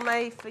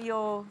 Yalmay, for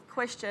your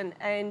question.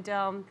 And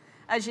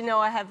as you know,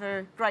 I have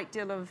a great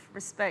deal of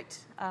respect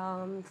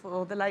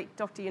for the late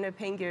Dr.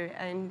 Yunupingu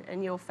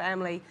and your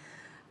family.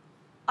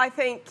 I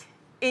think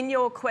in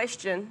your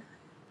question,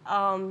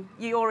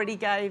 you already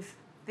gave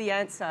the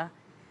answer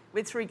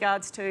with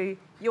regards to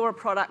you're a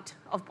product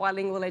of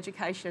bilingual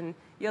education.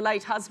 Your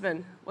late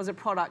husband was a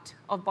product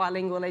of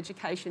bilingual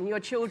education. Your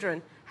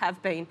children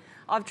have been.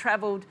 I've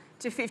travelled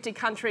to 50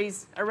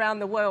 countries around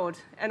the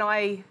world, and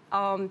I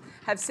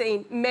have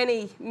seen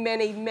many,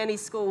 many, many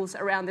schools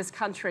around this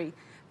country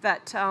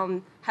that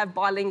have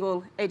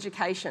bilingual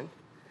education.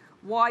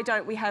 Why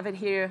don't we have it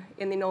here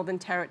in the Northern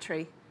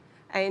Territory?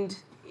 And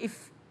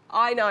if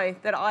I know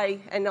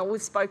that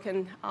we've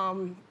spoken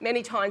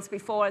many times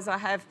before, as I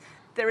have,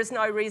 there is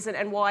no reason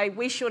and why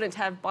we shouldn't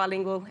have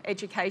bilingual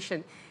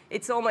education.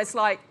 It's almost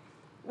like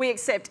we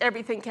accept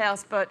everything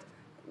else, but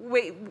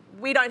we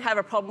don't have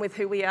a problem with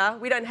who we are.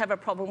 We don't have a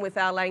problem with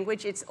our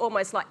language. It's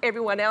almost like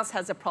everyone else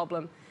has a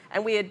problem.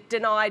 And we are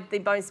denied the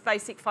most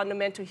basic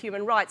fundamental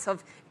human rights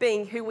of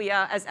being who we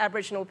are as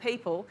Aboriginal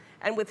people,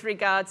 and with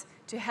regards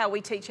to how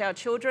we teach our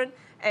children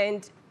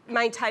and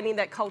maintaining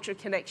that culture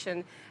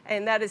connection.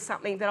 And that is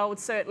something that I would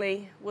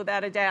certainly,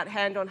 without a doubt,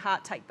 hand on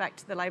heart, take back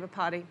to the Labor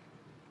Party.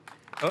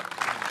 Oh.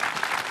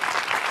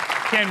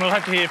 Ken, we'll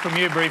have to hear from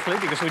you briefly,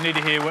 because we need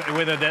to hear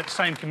whether that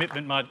same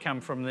commitment might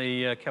come from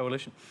the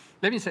coalition.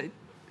 Let me say,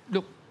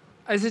 look,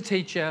 as a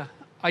teacher,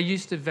 I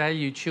used to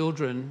value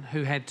children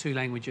who had two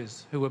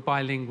languages, who were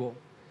bilingual,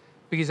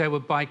 because they were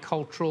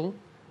bicultural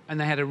and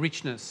they had a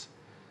richness.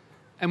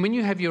 And when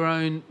you have your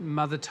own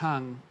mother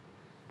tongue,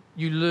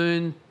 you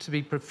learn to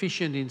be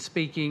proficient in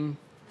speaking,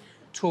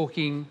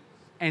 talking,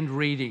 and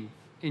reading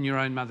in your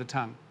own mother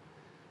tongue.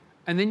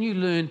 And then you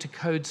learn to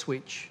code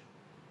switch.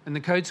 And the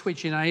code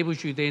switch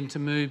enables you then to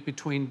move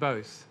between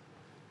both.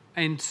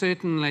 And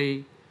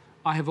certainly,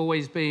 I have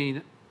always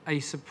been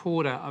a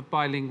supporter of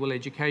bilingual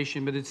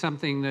education, but it's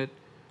something that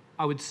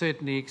I would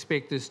certainly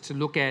expect us to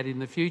look at in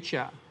the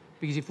future,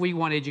 because if we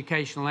want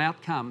educational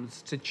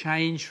outcomes to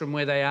change from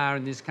where they are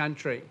in this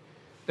country,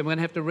 then we're going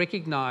to have to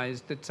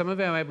recognise that some of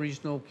our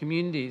Aboriginal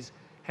communities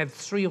have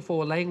 3 or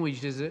 4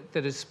 languages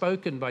that are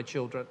spoken by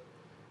children.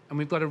 And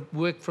we've got to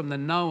work from the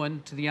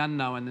known to the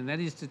unknown, and that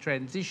is to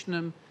transition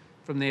them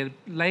from their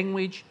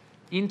language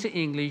into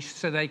English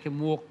so they can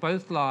walk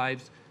both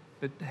lives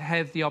but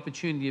have the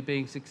opportunity of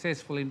being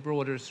successful in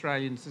broader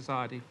Australian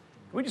society.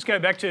 Can we just go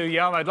back to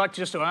Djawa? I'd like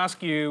just to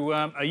ask you,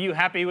 are you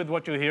happy with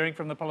what you're hearing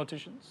from the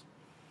politicians?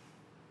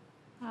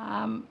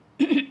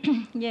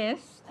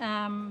 Yes.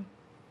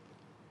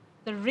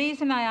 The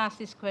reason I ask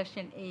this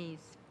question is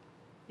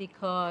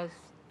because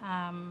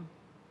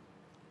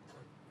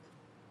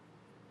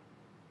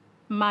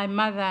my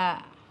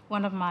mother,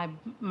 one of my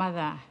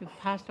mother, who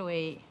passed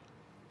away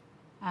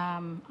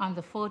on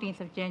the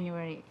 14th of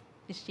January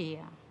this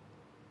year,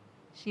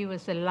 she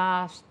was the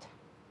last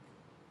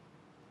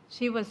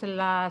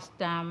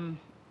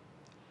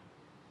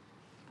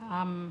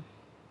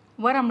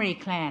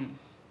Warramri clan.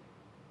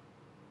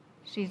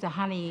 She's a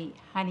honey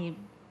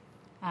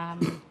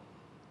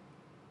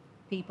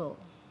people.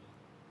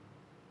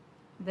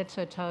 That's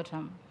her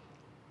totem.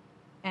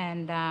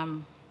 And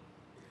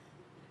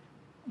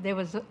there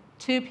was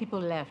 2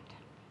 people left.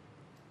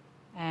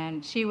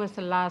 And she was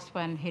the last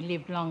one who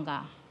lived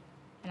longer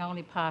and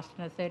only passed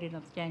on the 13th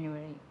of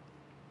January.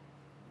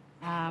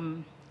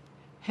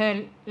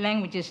 Her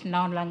language is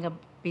no longer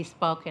be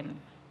spoken.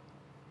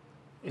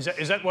 Is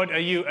that what, are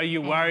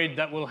you worried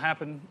that will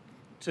happen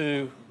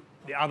to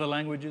the other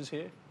languages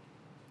here?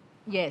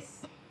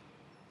 Yes.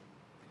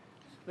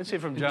 Let's hear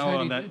from Djawa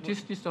on that.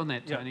 Just on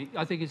that, Tony,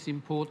 I think it's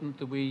important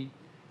that we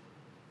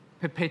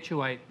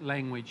perpetuate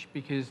language,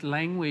 because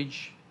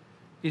language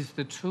is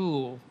the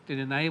tool that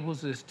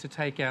enables us to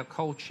take our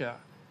culture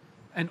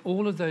And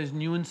all of those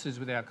nuances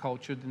with our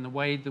culture and the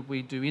way that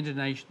we do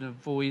intonation of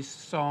voice,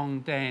 song,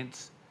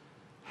 dance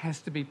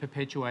has to be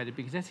perpetuated,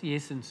 because that's the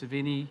essence of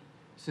any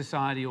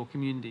society or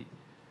community.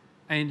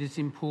 And it's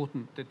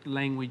important that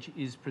language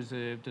is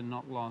preserved and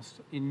not lost.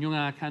 In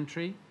Noongar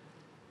country,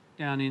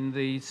 down in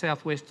the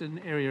southwestern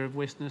area of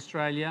Western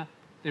Australia,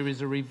 there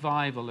is a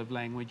revival of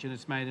language, and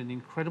it's made an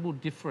incredible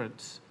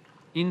difference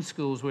in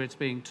schools where it's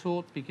being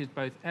taught, because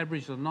both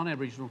Aboriginal and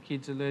non-Aboriginal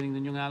kids are learning the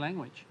Noongar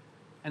language,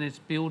 and it's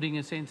building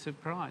a sense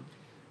of pride.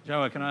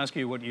 Djawa, can I ask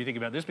you what you think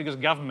about this? Because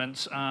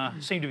governments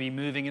seem to be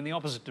moving in the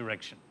opposite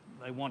direction.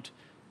 They want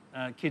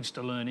kids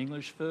to learn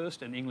English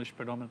first and English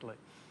predominantly.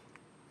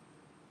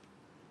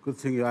 Good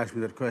thing you asked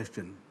me that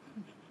question,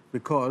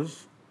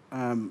 because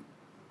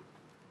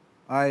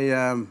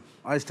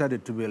I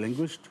studied to be a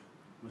linguist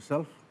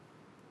myself,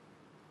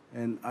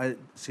 and I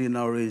see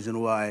no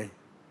reason why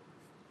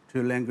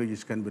two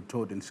languages can be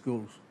taught in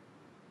schools.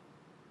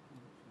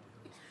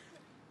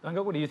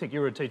 Dhäŋggal, what do you think?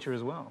 You're a teacher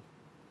as well.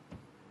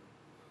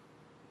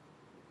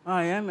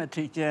 I am a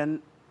teacher,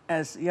 and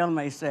as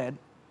Yalmay said,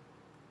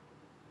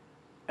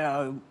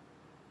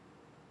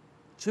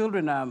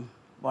 children are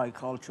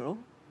bicultural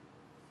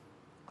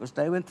because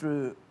they went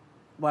through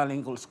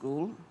bilingual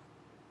school.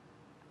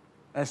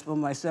 As for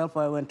myself,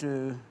 I went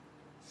to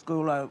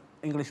school,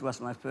 English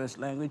was my first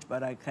language,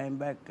 but I came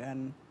back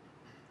and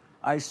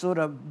I sort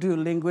of do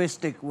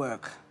linguistic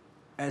work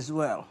as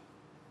well.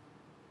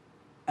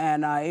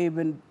 And I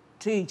even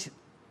teach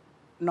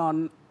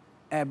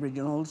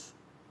non-Aboriginals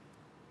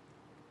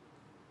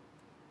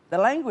the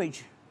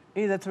language,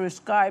 either through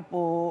Skype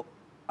or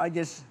I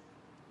just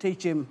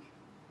teach him.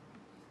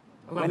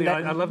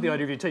 I love the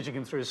idea of you teaching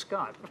him through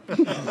Skype.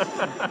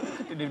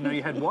 Didn't even know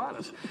you had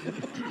wireless.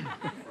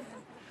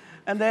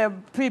 And there are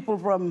people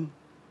from,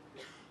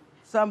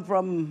 some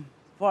from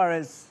far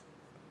as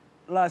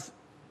last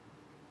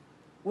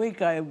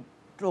week I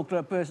talked to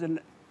a person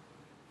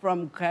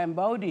from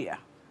Cambodia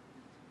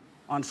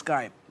on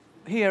Skype,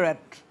 here at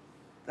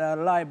the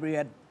library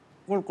at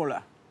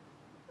Gurruwiwi.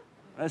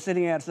 I was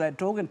sitting outside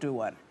talking to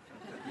one.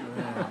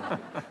 Yeah.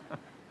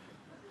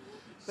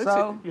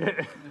 So,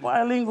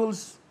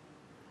 bilinguals,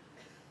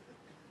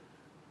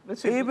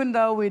 even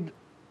though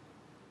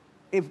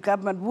if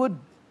government would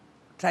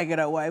take it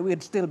away,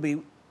 we'd still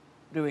be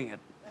doing it.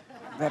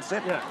 That's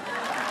it. Yeah.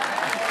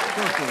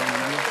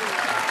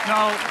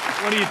 Noel,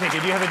 what do you think? Do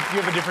you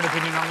have a different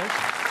opinion on this?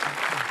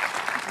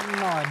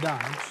 No, I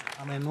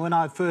don't. I mean, when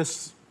I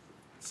first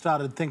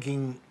started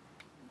thinking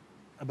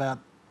about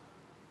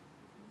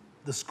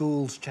the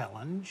schools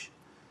challenge,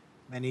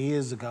 many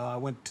years ago, I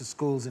went to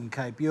schools in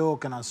Cape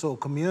York and I saw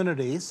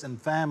communities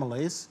and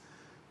families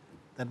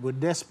that were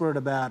desperate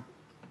about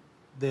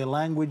their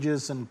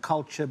languages and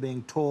culture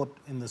being taught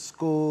in the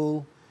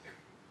school.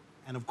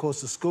 And of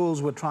course, the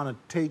schools were trying to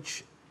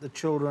teach the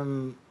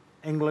children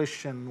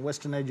English and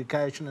Western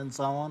education and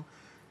so on.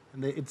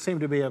 And it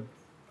seemed to be a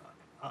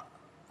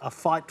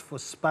fight for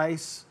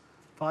space,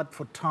 fight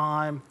for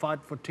time,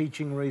 fight for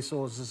teaching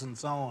resources and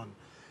so on.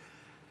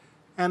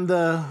 And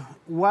the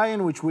way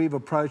in which we've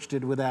approached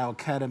it with our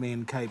academy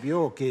in Cape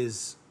York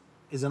is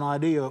an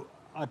idea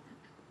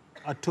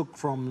I took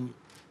from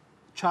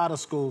charter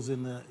schools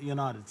in the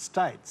United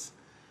States,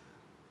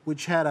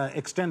 which had an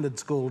extended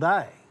school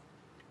day.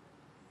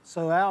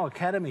 So our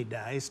academy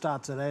day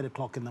starts at 8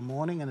 o'clock in the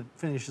morning and it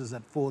finishes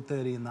at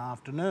 4:30 in the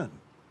afternoon.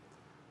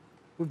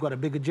 We've got a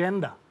big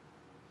agenda.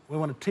 We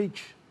want to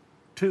teach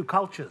two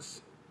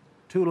cultures,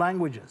 two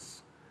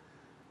languages.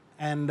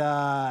 And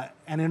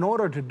in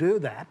order to do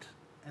that,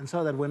 and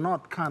so that we're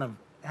not kind of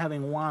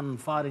having one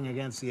fighting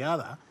against the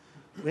other,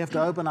 we have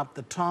to open up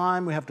the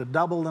time, we have to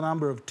double the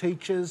number of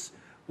teachers,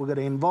 we're going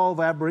to involve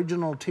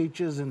Aboriginal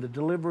teachers in the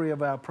delivery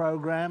of our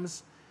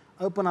programs,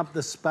 open up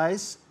the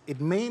space. It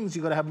means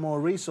you've got to have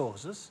more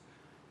resources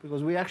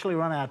because we actually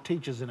run our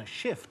teachers in a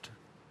shift.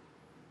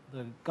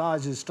 The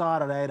guys who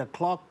start at 8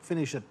 o'clock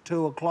finish at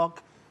 2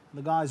 o'clock.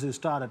 The guys who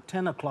start at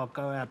 10 o'clock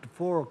go out to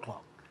 4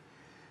 o'clock.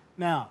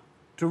 Now,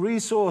 to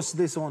resource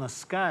this on a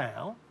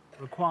scale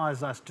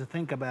requires us to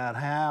think about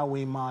how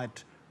we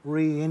might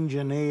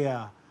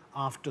re-engineer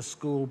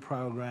after-school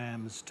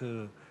programs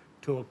to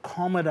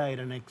accommodate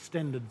an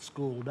extended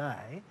school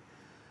day.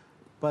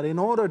 But in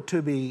order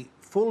to be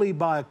fully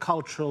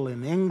bicultural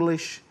in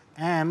English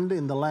and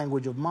in the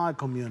language of my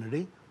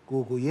community,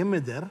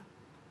 Gurruwiwi,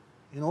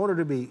 in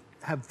order to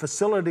have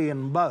facility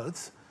in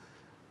both,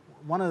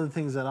 one of the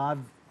things that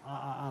I'm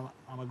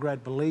a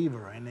great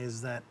believer in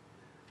is that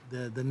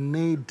the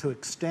need to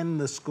extend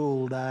the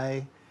school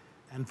day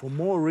and for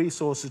more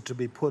resources to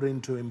be put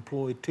in to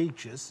employ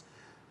teachers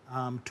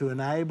to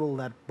enable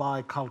that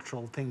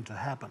bicultural thing to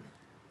happen.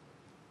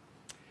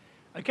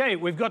 Okay,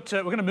 we're going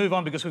to move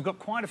on because we've got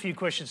quite a few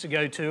questions to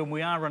go to and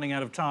we are running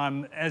out of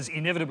time, as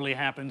inevitably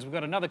happens. We've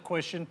got another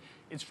question.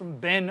 It's from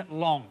Ben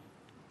Long.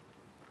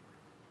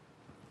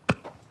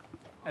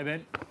 Hey,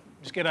 Ben.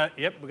 Just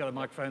yep, we've got a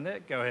microphone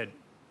there. Go ahead.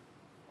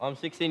 I'm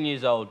 16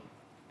 years old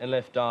and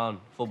left Dhäŋggal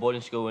for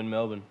boarding school in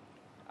Melbourne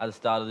at the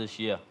start of this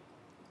year.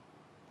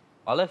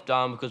 I left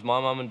Dhäŋggal because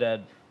my mum and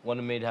dad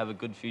wanted me to have a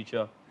good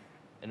future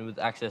and with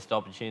access to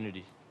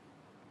opportunities.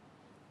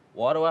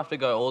 Why do I have to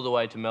go all the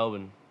way to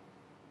Melbourne,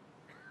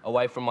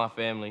 away from my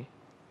family,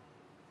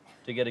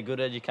 to get a good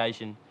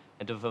education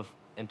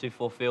and to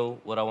fulfil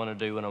what I want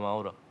to do when I'm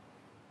older?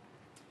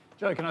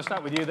 Joe, can I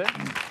start with you there?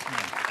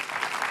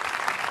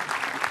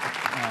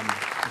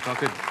 If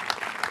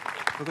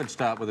I could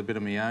start with a bit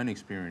of my own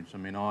experience. I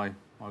mean, I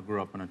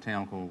grew up in a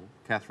town called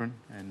Katherine,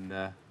 and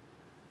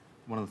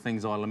one of the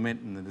things I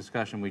lament in the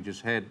discussion we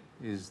just had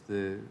is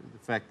the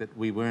fact that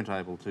we weren't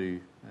able to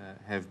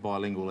have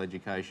bilingual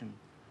education.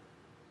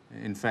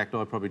 In fact,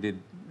 I probably did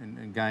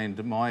and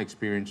gained my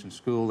experience in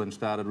school and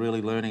started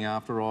really learning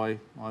after I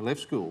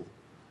left school,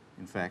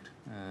 in fact.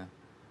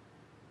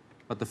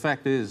 But the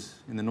fact is,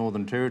 in the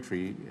Northern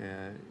Territory,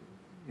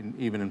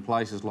 even in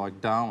places like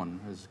Darwin,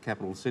 as the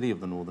capital city of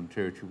the Northern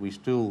Territory, we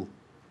still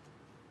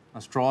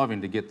are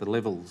striving to get the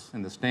levels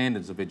and the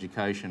standards of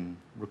education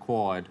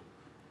required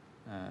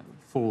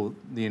for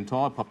the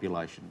entire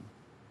population.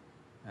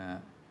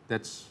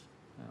 That's,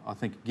 I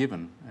think, a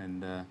given,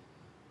 and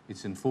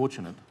it's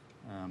unfortunate.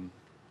 And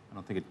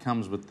I think it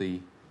comes with the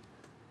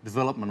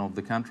development of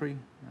the country,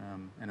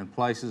 and in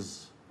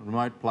places,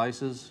 remote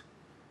places,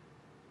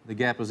 the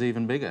gap is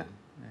even bigger.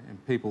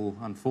 And people,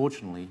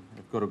 unfortunately,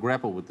 have got to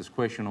grapple with this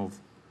question of,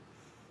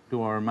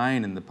 do I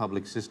remain in the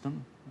public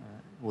system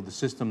or the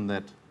system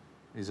that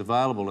is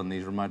available in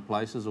these remote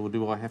places, or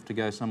do I have to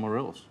go somewhere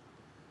else?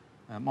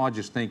 I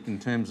just think in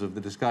terms of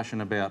the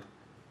discussion about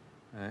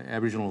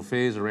Aboriginal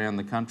affairs around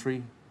the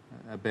country,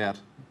 about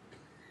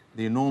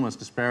the enormous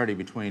disparity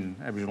between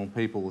Aboriginal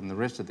people and the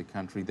rest of the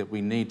country, that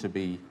we need to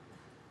be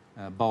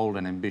bold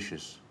and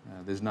ambitious.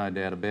 There's no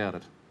doubt about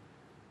it.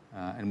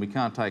 And we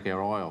can't take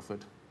our eye off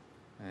it.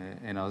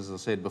 And as I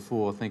said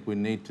before, I think we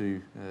need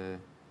to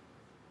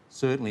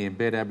certainly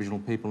embed Aboriginal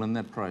people in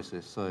that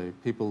process. So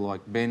people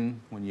like Ben,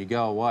 when you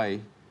go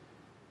away,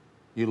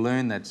 you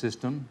learn that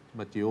system,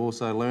 but you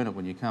also learn it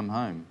when you come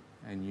home,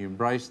 and you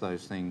embrace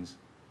those things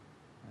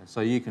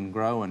so you can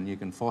grow and you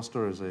can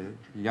foster as a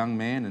young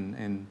man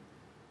and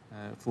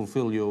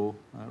fulfil your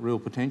real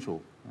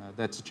potential.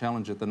 That's a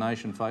challenge that the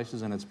nation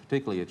faces, and it's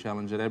particularly a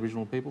challenge that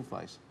Aboriginal people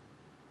face.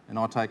 And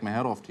I take my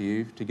hat off to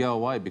you to go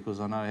away, because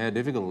I know how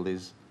difficult it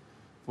is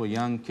for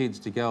young kids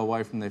to go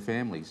away from their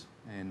families.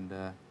 And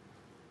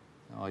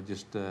I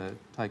just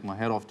take my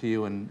hat off to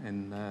you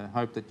and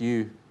hope that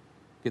you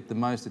get the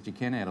most that you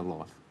can out of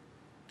life.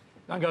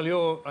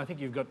 Dhäŋggal, I think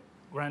you've got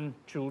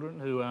grandchildren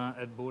who are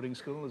at boarding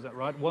school, is that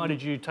right? Why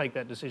did you take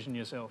that decision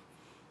yourself?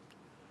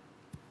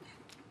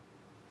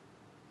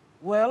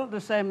 Well, the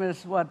same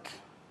as what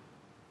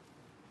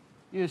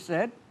you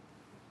said,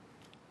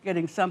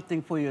 getting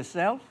something for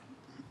yourself.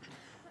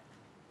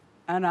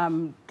 And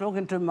I'm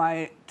talking to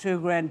my 2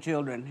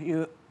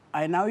 grandchildren.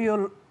 I know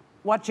you're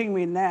watching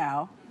me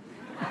now.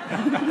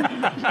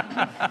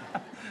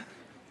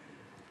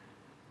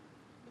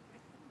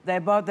 They're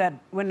both at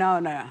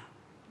Winona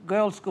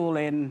Girls' School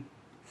in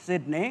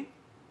Sydney.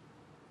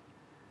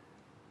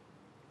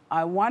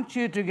 I want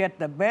you to get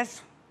the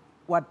best.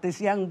 What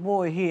this young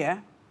boy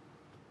here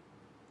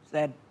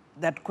said,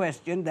 that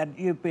question that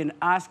you've been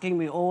asking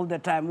me all the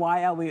time,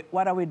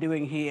 what are we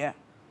doing here?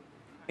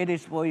 It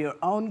is for your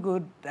own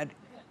good, that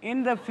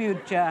in the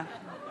future,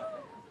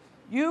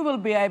 you will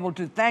be able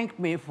to thank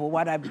me for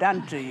what I've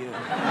done to you.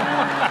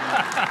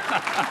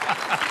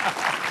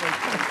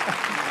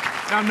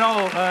 Now,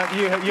 Noel,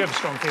 you have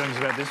strong feelings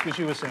about this because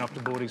you were sent off to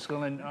boarding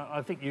school, and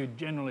I think you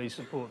generally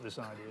support this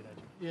idea,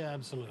 don't you? Yeah,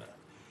 absolutely.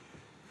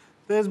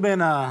 There's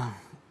been a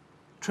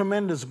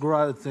tremendous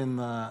growth in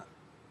the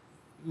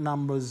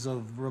numbers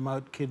of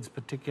remote kids,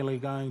 particularly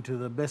going to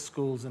the best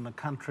schools in the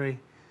country.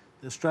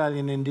 The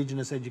Australian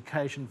Indigenous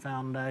Education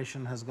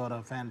Foundation has got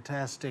a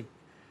fantastic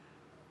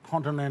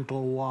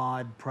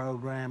continental-wide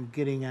program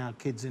getting our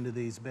kids into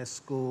these best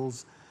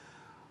schools.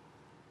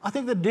 I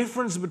think the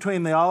difference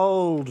between the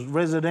old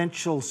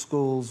residential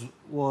schools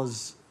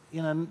was,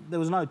 there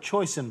was no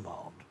choice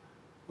involved.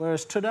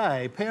 Whereas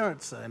today,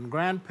 parents and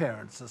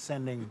grandparents are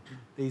sending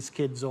these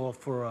kids off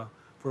for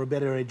a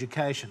better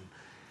education.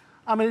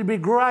 I mean, it'd be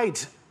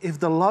great if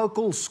the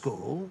local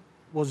school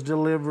was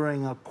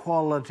delivering a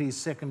quality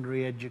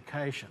secondary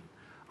education.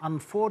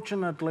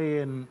 Unfortunately,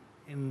 in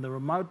the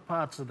remote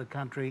parts of the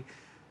country,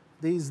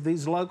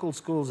 these local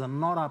schools are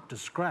not up to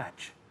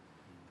scratch.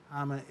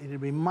 It'd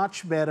be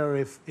much better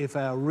if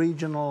our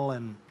regional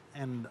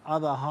and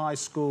other high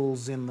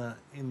schools in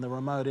the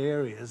remote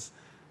areas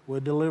were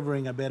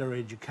delivering a better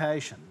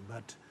education.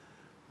 But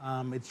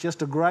it's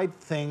just a great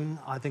thing.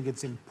 I think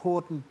it's an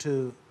important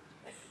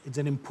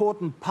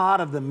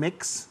part of the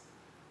mix,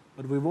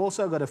 but we've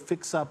also got to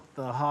fix up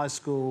the high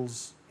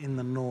schools in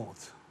the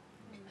north.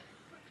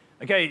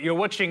 Okay, you're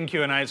watching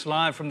Q&A. It's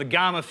live from the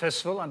Garma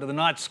Festival under the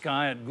night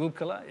sky at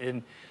Gälpu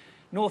in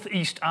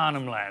northeast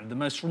Arnhem Land, the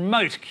most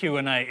remote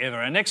Q&A ever.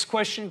 Our next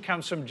question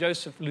comes from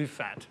Joseph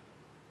Lufat.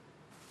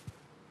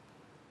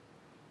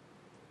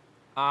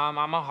 I'm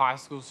a high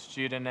school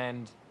student,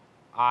 and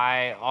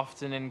I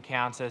often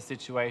encounter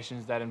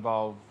situations that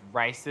involve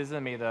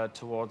racism, either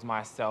towards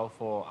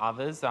myself or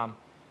others.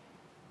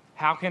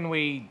 how can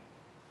we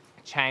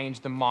change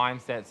the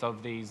mindsets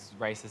of these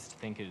racist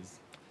thinkers?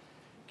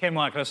 Ken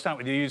Wyatt, I'll start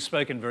with you. You've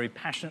spoken very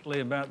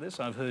passionately about this.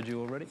 I've heard you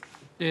already.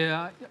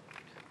 Yeah,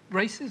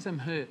 racism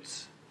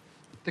hurts.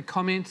 The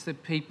comments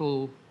that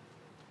people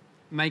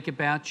make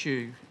about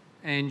you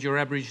and your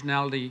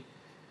Aboriginality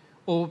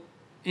or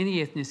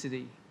any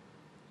ethnicity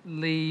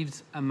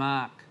leaves a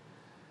mark.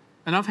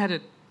 And I've had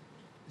it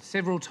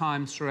several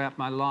times throughout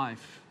my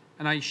life.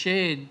 And I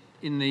shared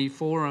in the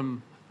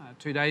forum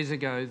 2 days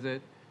ago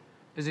that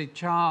as a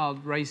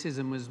child,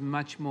 racism was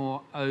much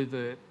more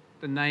overt.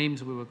 The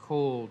names we were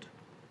called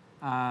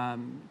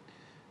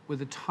were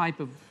the type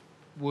of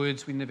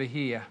words we never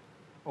hear,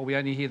 or we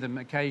only hear them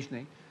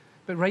occasionally.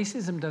 But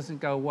racism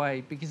doesn't go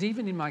away, because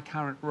even in my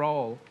current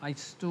role, I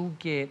still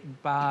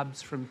get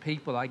barbs from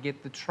people. I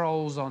get the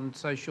trolls on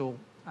social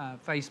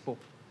Facebook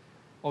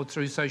or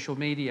through social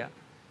media.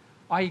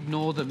 I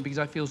ignore them because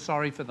I feel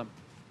sorry for them,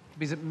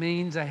 because it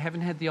means they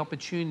haven't had the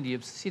opportunity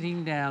of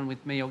sitting down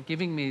with me or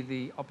giving me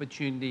the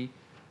opportunity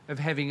of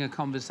having a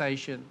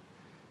conversation.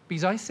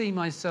 Because I see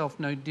myself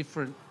no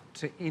different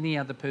to any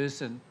other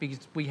person,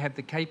 because we have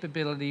the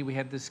capability, we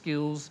have the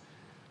skills,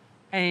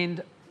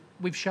 and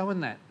we've shown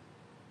that.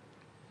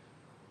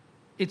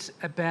 It's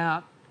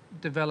about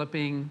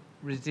developing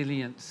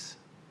resilience.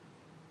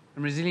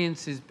 And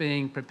resilience is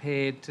being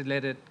prepared to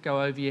let it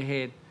go over your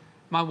head.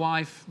 My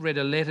wife read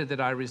a letter that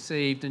I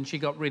received and she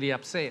got really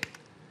upset.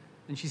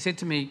 And she said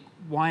to me,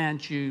 "Why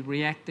aren't you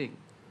reacting?"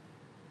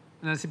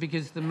 And I said,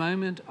 because the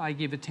moment I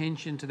give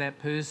attention to that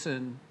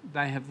person,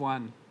 they have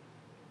won.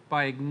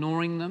 By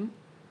ignoring them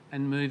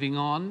and moving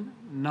on,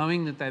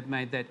 knowing that they've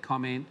made that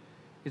comment,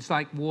 it's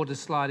like water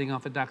sliding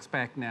off a duck's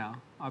back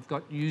now. I've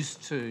got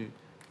used to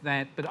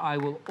that, but I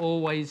will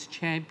always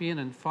champion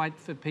and fight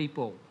for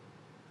people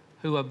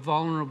who are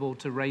vulnerable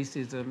to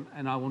racism,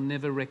 and I will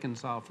never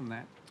reconcile from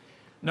that.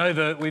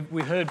 Nova,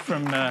 we heard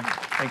from,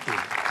 thank you.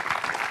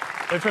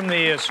 Heard from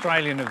the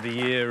Australian of the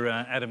Year,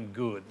 Adam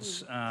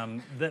Goods,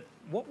 that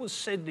what was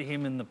said to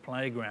him in the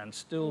playground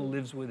still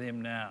lives with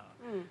him now.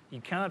 He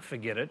can't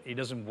forget it, he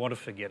doesn't want to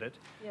forget it,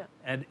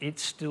 and it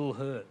still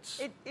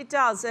hurts. It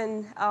does,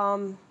 and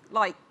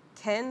like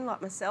Ken,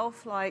 like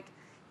myself, like,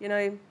 you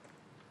know,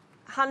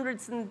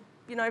 hundreds and,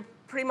 you know,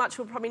 pretty much,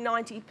 well, probably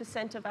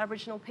 90% of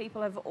Aboriginal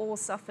people have all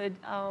suffered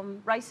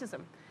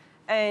racism,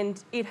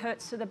 and it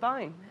hurts to the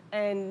bone.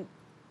 And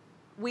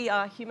we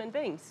are human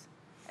beings,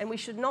 and we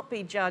should not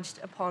be judged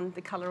upon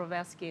the colour of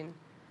our skin,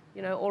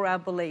 you know, or our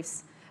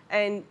beliefs.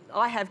 And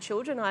I have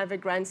children, I have a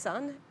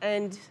grandson,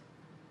 and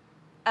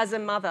as a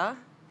mother,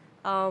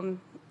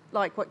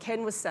 like what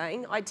Ken was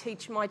saying, I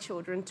teach my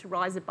children to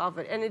rise above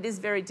it, and it is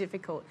very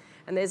difficult.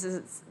 And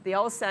there's the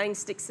old saying,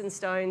 sticks and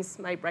stones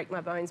may break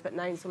my bones, but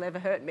names will never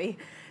hurt me.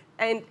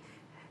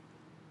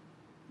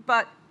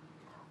 But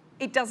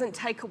it doesn't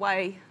take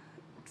away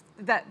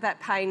that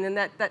pain and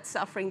that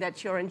suffering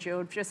that you're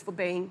endured just for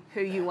being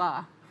who you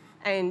are.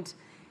 And,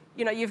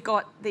 you know, you've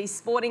got these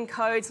sporting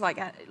codes, like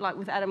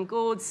with Adam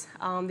Goods,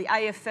 the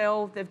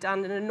AFL, they've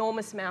done an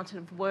enormous amount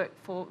of work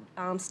for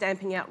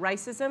stamping out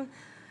racism.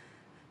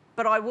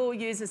 But I will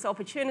use this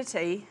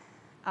opportunity,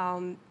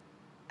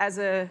 as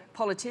a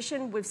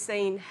politician, we've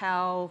seen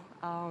how,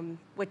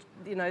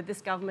 you know,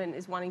 this government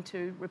is wanting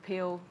to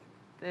repeal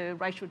the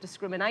Racial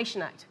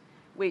Discrimination Act,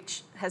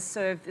 which has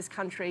served this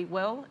country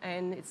well,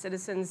 and its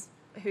citizens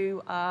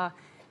who are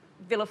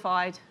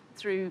vilified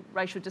through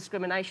racial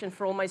discrimination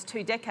for almost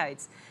 2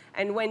 decades.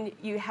 And when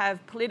you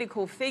have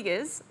political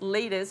figures,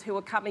 leaders, who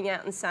are coming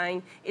out and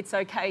saying it's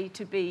okay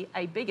to be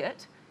a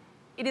bigot,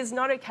 it is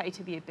not okay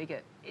to be a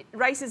bigot.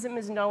 Racism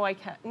is not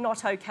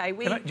okay.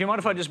 Do you mind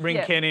if I just bring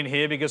Ken in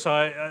here? Because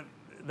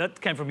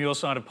that came from your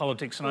side of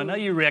politics, and I know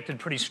you reacted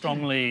pretty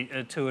strongly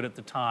to it at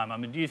the time. I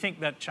mean, do you think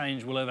that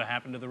change will ever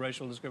happen to the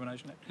Racial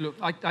Discrimination Act? Look,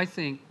 I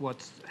think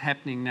what's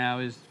happening now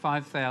is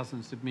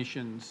 5,000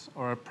 submissions,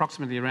 or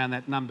approximately around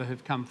that number,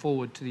 have come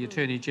forward to the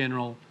Attorney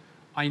General.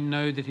 I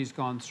know that he's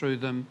gone through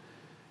them,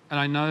 and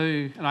I know,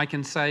 and I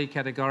can say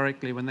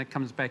categorically, when that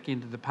comes back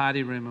into the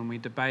party room and we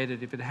debate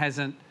it, if it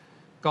hasn't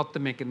got the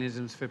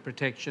mechanisms for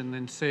protection,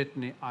 then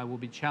certainly I will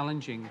be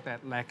challenging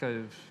that lack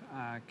of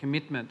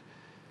commitment.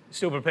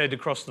 Still prepared to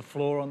cross the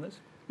floor on this?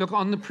 Look,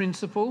 on the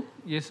principle,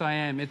 yes, I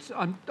am.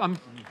 I'm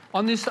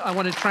on this. I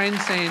want to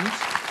transcend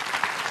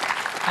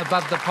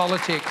above the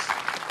politics.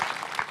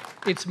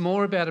 It's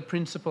more about a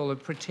principle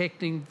of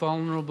protecting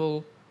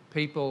vulnerable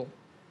people.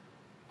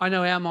 I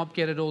know our mob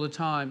get it all the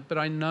time, but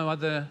I know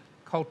other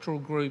cultural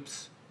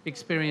groups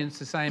experience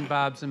the same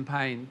barbs and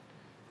pain.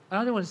 And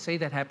I don't want to see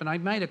that happen. I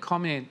made a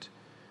comment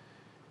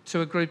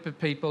to a group of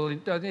people.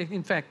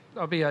 In fact,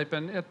 I'll be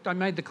open. I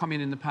made the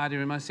comment in the party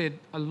room. I said,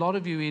 a lot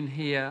of you in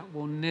here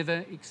will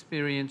never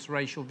experience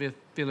racial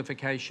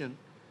vilification.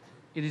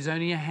 It is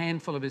only a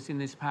handful of us in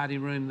this party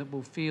room that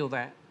will feel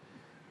that.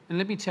 And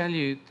let me tell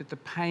you that the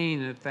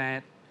pain of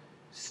that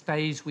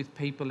stays with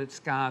people, it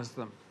scars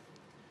them.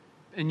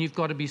 And you've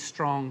got to be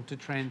strong to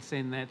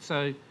transcend that.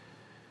 So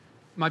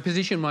my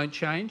position won't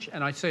change,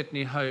 and I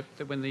certainly hope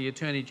that when the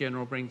Attorney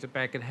General brings it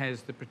back, it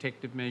has the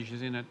protective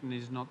measures in it and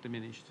is not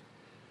diminished.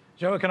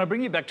 Djawa, can I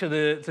bring you back to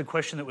the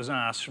question that was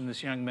asked from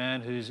this young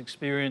man who's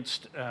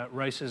experienced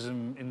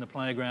racism in the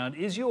playground?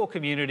 Is your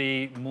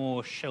community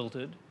more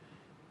sheltered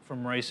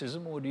from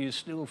racism, or do you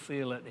still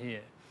feel it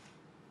here?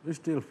 We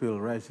still feel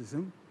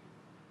racism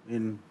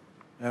in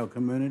our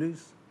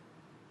communities.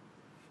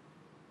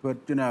 But,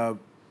 you know,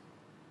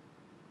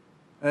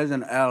 as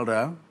an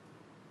elder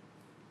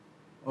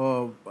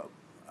or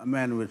a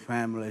man with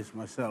families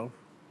myself,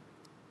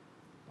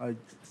 I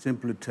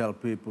simply tell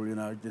people, you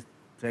know, just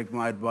take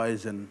my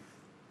advice and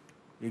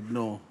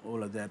ignore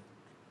all of that.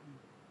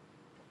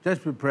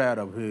 Just be proud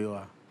of who you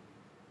are,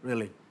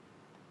 really.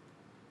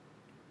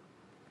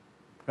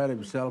 Proud of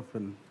yourself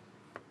and,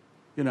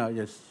 you know,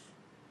 just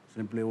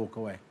simply walk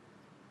away.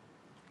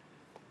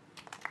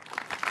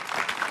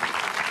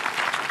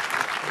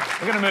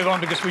 We're going to move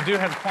on because we do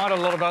have quite a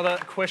lot of other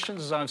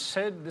questions, as I've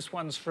said. This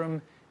one's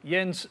from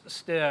Jens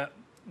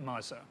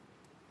Stermeiser.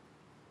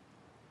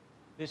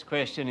 This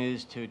question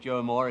is to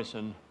Joe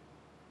Morrison.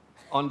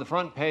 On the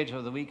front page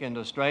of the Weekend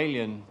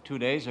Australian 2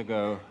 days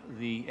ago,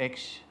 the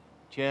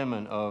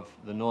ex-chairman of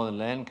the Northern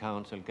Land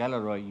Council,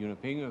 Gallery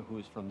Yunupingu, who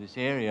is from this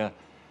area,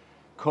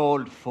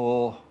 called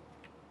for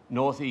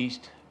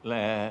northeast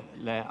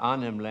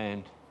Arnhem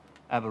land,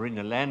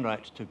 Aboriginal land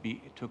rights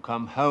to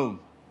come home.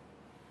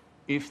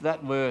 If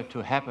that were to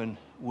happen,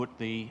 would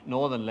the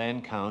Northern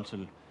Land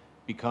Council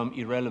become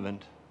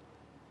irrelevant?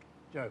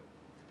 Joe.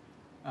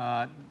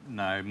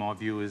 No, my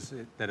view is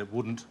that it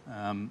wouldn't.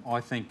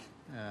 I think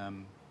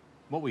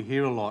what we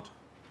hear a lot,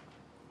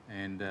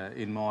 and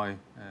in my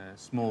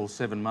small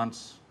 7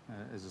 months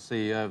as the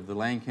CEO of the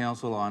Land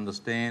Council, I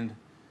understand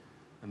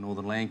the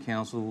Northern Land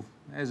Council,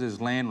 as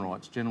is land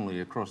rights generally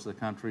across the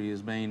country,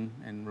 has been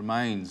and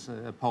remains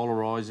a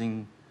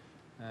polarising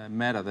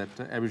matter that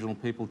Aboriginal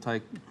people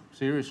take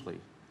seriously.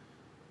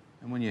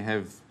 And when you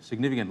have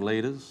significant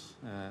leaders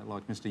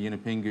like Mr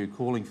Yunupingu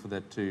calling for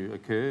that to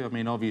occur, I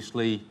mean,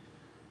 obviously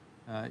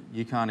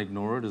you can't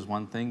ignore it as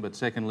one thing, but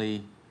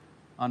secondly,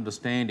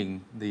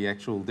 understanding the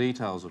actual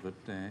details of it.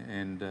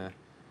 And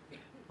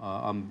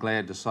I'm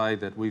glad to say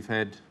that we've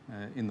had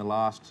in the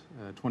last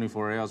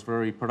 24 hours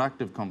very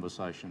productive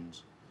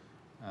conversations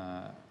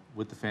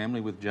with the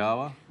family, with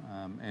Djawa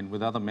and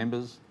with other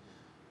members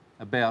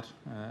about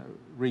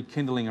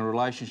rekindling a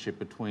relationship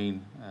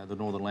between the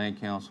Northern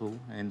Land Council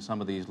and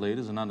some of these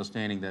leaders, and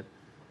understanding that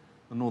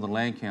the Northern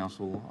Land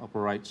Council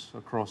operates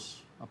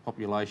across a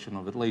population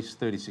of at least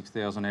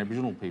 36,000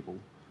 Aboriginal people.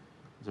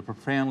 It's a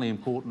profoundly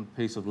important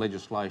piece of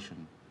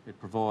legislation. It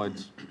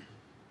provides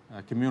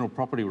communal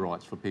property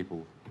rights for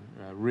people,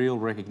 real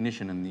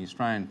recognition in the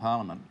Australian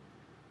Parliament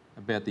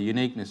about the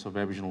uniqueness of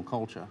Aboriginal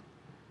culture.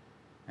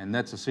 And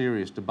that's a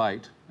serious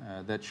debate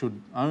that should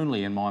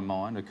only, in my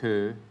mind,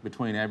 occur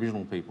between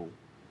Aboriginal people.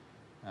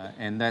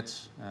 And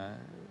that's,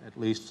 at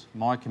least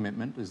my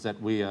commitment, is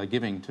that we are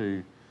giving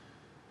to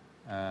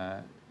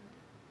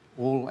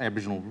all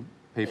Aboriginal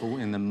people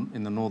in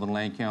the Northern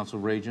Land Council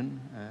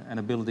region an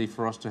ability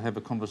for us to have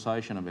a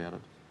conversation about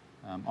it.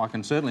 I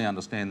can certainly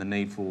understand the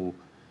need for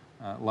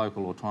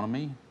local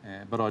autonomy,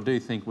 but I do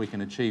think we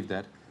can achieve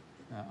that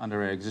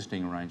under our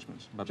existing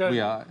arrangements. But Joe,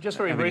 we are just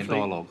very having briefly, a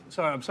dialogue.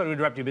 Sorry, I'm sorry to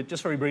interrupt you, but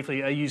just very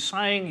briefly, are you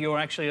saying you're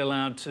actually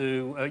allowed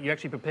to, you're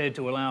actually prepared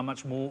to allow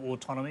much more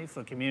autonomy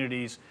for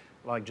communities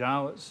like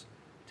Djawa's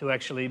to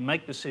actually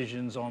make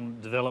decisions on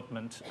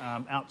development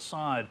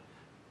outside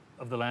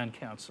of the Land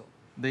Council?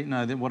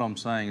 No, what I'm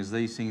saying is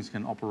these things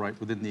can operate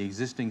within the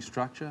existing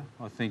structure.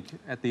 I think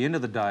at the end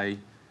of the day,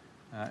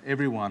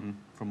 everyone,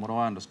 from what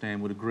I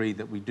understand, would agree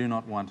that we do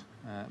not want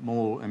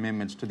more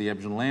amendments to the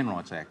Aboriginal Land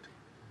Rights Act.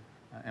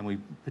 And we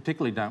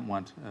particularly don't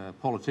want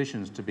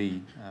politicians to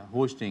be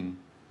hoisting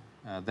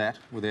that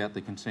without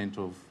the consent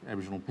of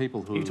Aboriginal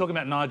people who... Are you talking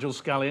about Nigel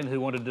Scullion,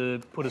 who wanted to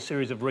put a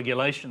series of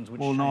regulations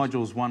which... Well,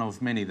 Nigel's one of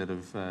many that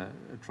have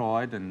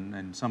tried,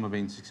 and some have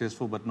been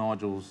successful, but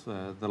Nigel's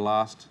the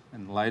last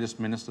and latest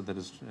minister that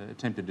has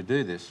attempted to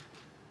do this.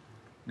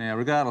 Now,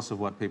 regardless of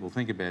what people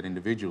think about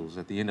individuals,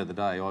 at the end of the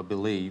day, I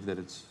believe that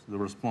it's the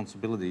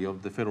responsibility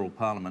of the federal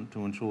parliament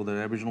to ensure that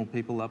Aboriginal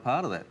people are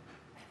part of that.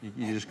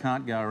 You just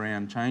can't go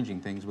around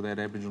changing things without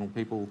Aboriginal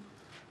people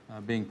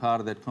being part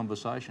of that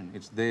conversation.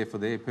 It's there for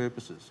their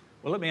purposes.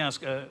 Well, let me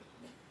ask,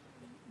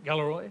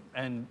 Gurruwiwi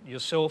and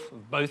yourself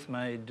have both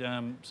made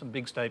some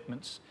big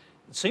statements.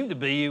 It seemed to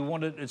be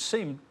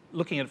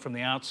looking at it from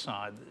the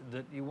outside,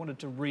 that you wanted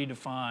to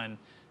redefine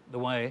the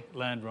way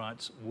land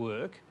rights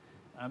work.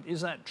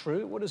 Is that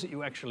true? What is it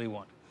you actually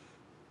want?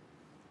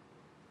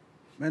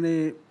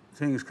 Many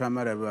things come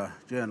out of a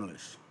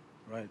journalist,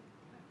 right?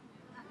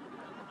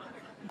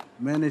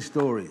 Many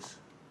stories.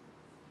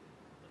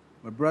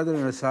 My brother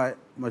and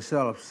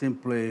myself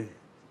simply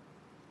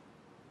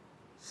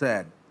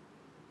said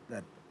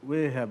that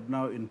we have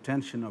no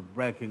intention of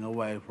breaking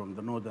away from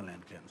the Northern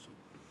Land Council.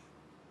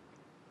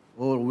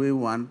 All we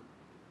want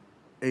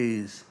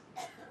is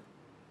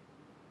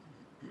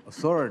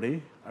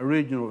authority, a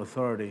regional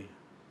authority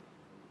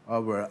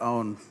over our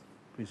own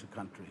piece of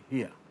country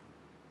here.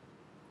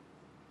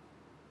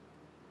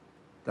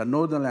 The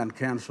Northern Land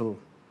Council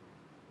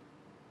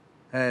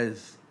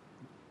has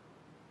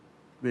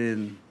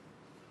been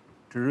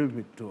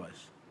terrific to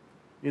us.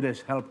 It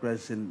has helped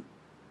us in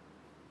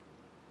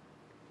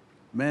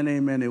many,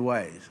 many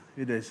ways.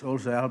 It has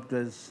also helped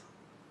us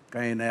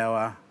gain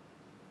our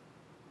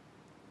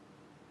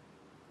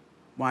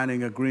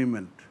mining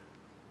agreement.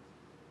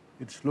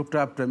 It's looked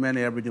after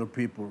many Aboriginal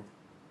people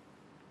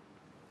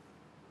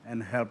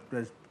and helped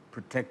us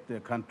protect their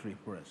country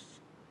for us.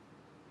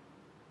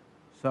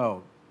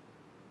 So,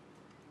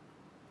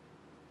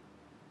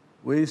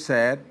 we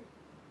said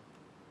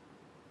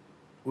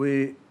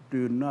we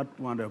do not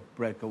want to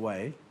break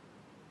away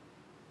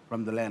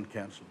from the Land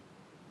Council,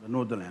 the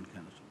Northern Land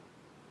Council.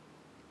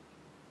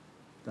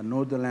 The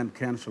Northern Land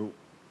Council,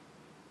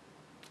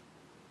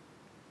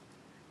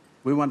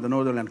 we want the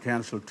Northern Land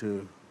Council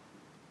to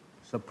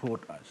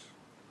support us.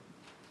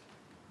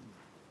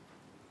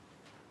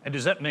 And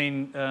does that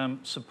mean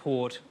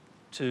support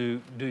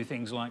to do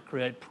things like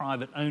create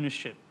private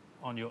ownership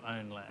on your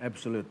own land?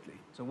 Absolutely.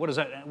 So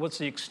what's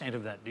the extent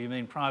of that? Do you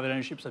mean private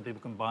ownership so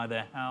people can buy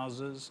their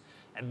houses?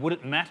 And would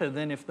it matter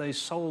then if they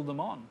sold them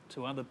on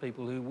to other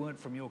people who weren't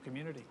from your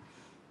community?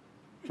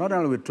 Not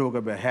only we talk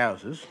about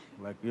houses,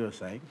 like you're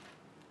saying,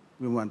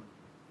 we want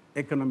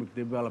economic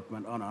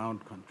development on our own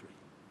country.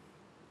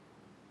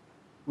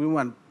 We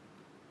want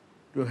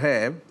to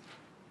have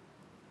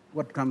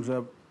what comes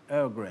up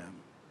our ground.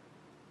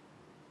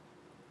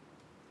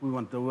 We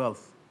want the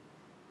wealth.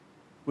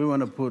 We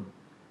want to put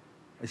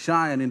a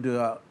shine into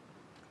our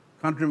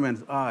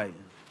countrymen's eyes.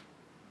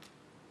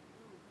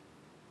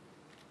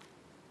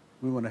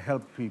 We want to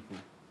help people.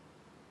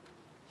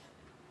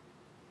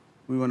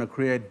 We want to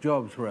create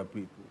jobs for our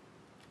people.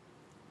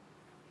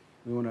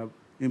 We want to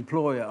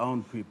employ our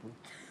own people.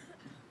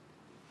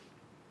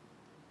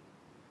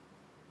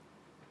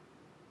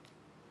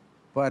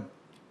 But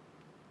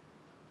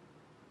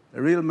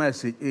the real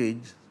message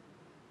is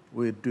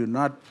we do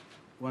not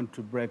want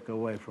to break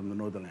away from the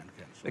Northern Land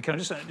Council. Can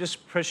I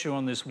just press you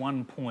on this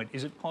one point?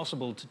 Is it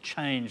possible to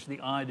change the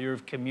idea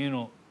of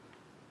communal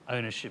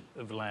ownership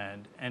of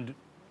land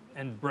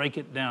and break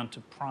it down to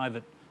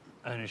private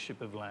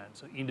ownership of land?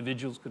 So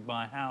individuals could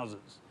buy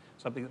houses,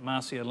 something that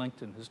Marcia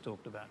Langton has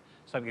talked about,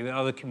 something that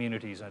other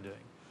communities are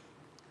doing.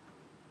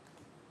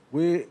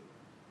 We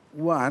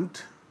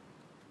want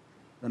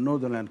the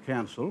Northern Land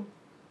Council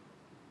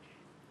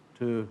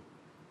to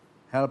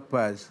help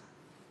us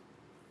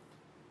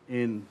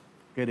in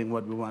getting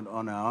what we want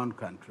on our own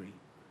country.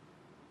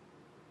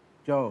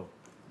 Joe,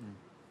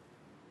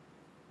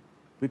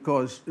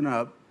 because,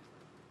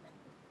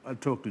 I'll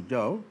talk to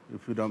Joe,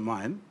 if you don't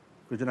mind,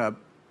 because,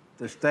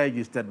 the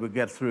stages that we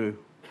get through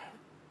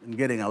in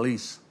getting a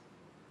lease,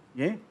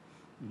 yeah?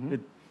 Mm-hmm.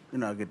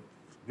 It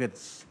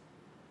gets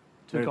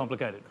too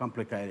complicated.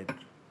 Complicated.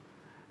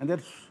 And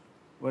that's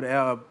what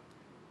our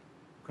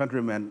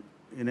countrymen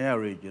in our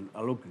region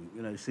are looking,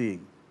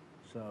 seeing.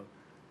 So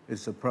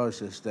it's a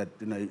process that,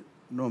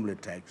 normally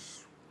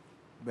takes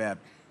about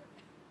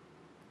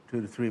 2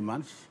 to 3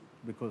 months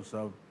because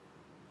of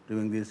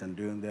doing this and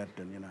doing that,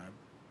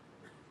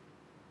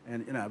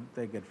 and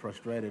they get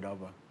frustrated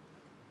over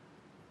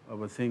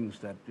things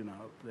that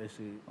they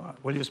see. Right.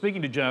 Well, you're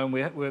speaking to Joe,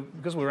 and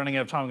because we're running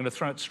out of time, I'm going to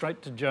throw it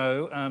straight to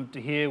Joe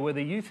to hear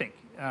whether you think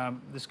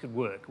this could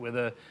work,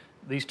 whether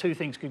these two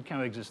things could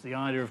coexist: the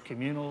idea of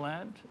communal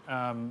land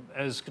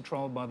as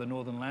controlled by the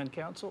Northern Land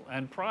Council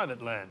and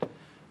private land,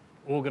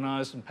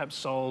 organised and perhaps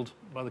sold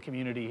by the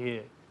community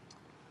here.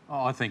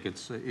 Oh, I think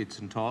it's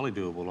entirely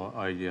doable.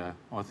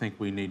 I think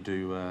we need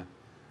to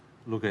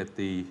look at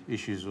the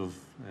issues of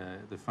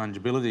the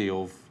fungibility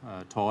of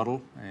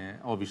title.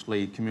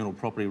 Obviously, communal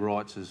property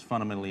rights is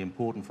fundamentally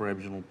important for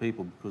Aboriginal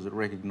people because it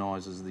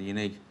recognises the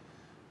unique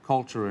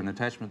culture and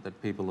attachment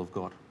that people have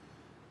got.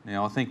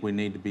 Now, I think we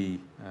need to be,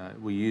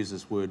 we use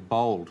this word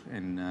bold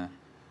and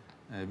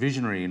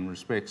visionary in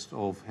respects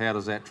of how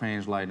does that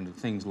translate into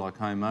things like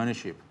home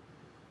ownership.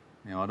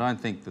 Now, I don't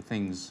think the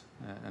things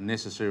are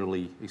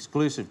necessarily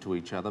exclusive to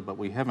each other, but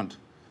we haven't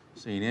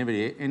seen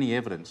any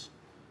evidence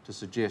to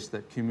suggest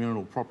that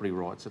communal property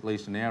rights, at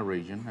least in our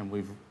region, and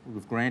we've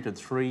granted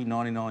 3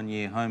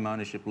 99-year home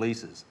ownership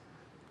leases.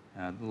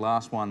 The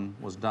last one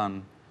was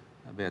done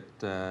about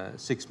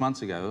 6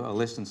 months ago, or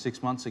less than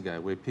 6 months ago,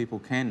 where people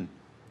can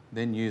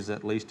then use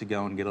that lease to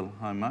go and get a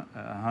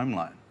home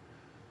loan.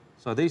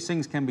 So these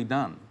things can be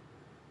done.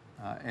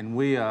 And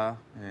we are,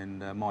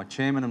 and my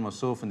chairman and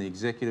myself and the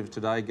executive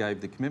today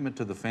gave the commitment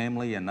to the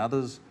family and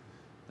others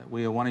that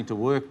we are wanting to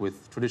work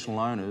with traditional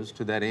owners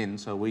to that end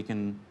so we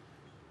can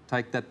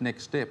take that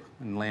next step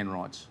in land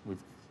rights.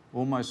 We've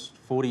almost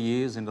 40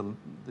 years into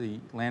the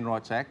Land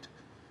Rights Act,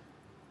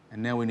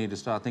 and now we need to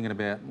start thinking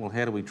about, well,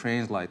 how do we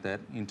translate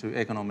that into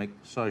economic,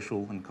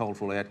 social and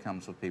cultural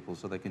outcomes for people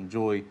so they can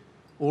enjoy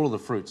all of the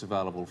fruits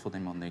available for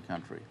them on their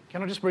country.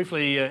 Can I just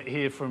briefly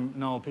hear from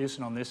Noel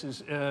Pearson on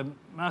this?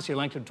 Marcia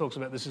Langton talks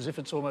about this as if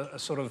it's almost a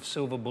sort of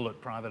silver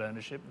bullet, private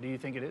ownership. Do you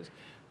think it is?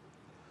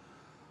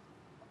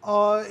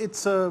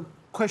 It's a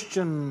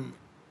question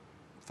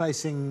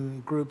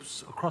facing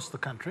groups across the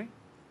country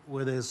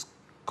where there's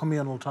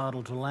communal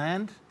title to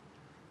land,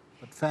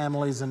 but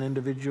families and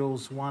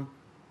individuals want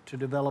to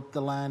develop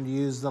the land,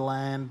 use the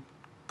land,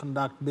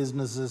 conduct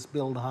businesses,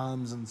 build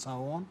homes and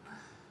so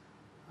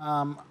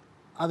on.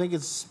 I think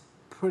it's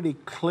pretty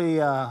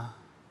clear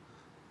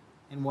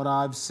in what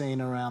I've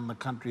seen around the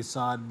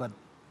countryside, but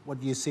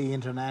what you see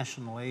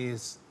internationally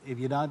is if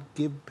you don't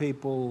give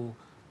people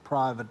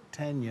private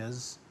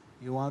tenures,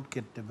 you won't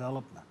get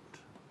development.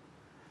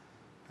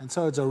 And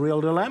so it's a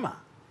real dilemma.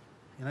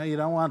 You know, you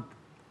don't want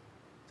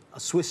a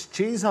Swiss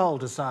cheese hole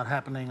to start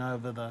happening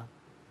over the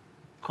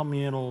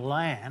communal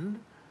land,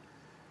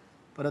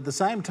 but at the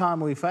same time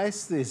we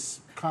face this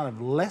kind of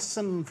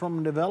lesson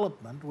from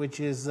development, which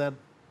is that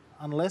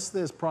unless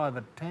there's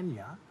private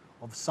tenure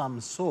of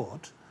some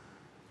sort,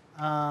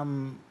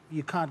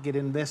 you can't get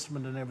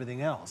investment and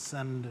everything else.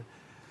 And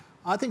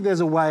I think there's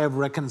a way of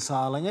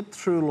reconciling it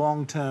through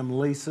long-term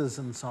leases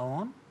and so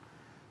on.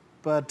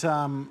 But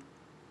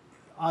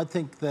I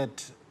think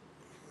that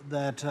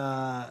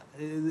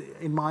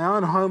in my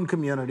own home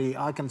community,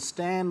 I can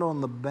stand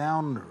on the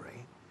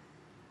boundary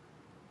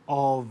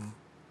of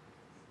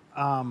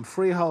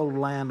freehold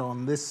land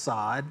on this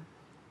side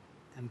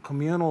and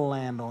communal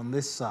land on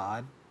this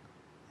side,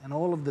 and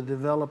all of the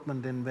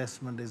development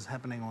investment is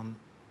happening on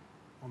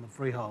the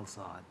freehold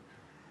side.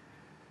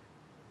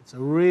 It's a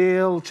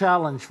real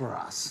challenge for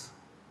us,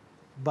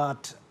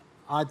 but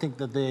I think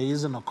that there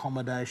is an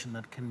accommodation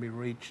that can be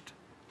reached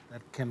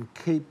that can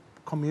keep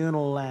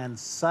communal land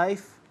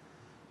safe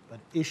but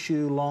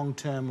issue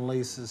long-term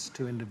leases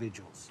to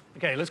individuals.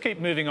 Okay, let's keep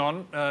moving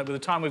on. With the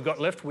time we've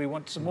got left, we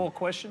want some more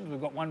questions.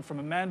 We've got one from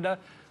Amanda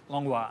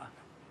Longwa.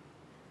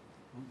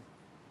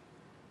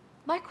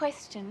 My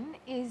question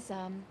is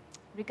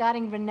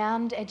regarding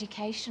renowned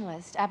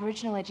educationalist,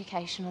 Aboriginal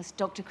educationalist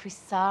Dr. Chris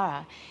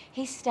Sara.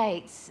 He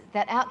states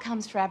that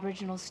outcomes for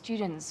Aboriginal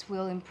students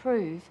will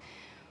improve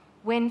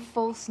when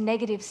false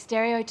negative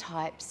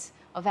stereotypes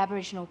of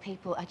Aboriginal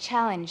people are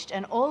challenged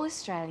and all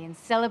Australians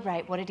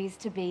celebrate what it is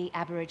to be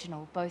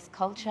Aboriginal, both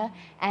culture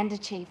and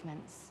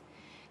achievements.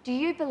 Do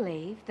you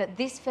believe that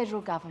this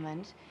federal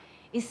government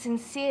is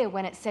sincere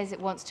when it says it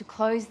wants to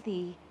close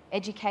the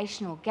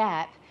educational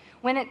gap,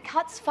 when it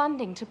cuts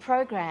funding to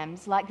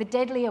programs like the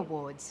Deadly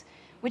Awards,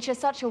 which are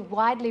such a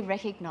widely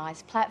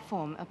recognised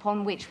platform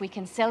upon which we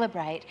can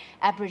celebrate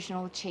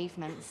Aboriginal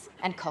achievements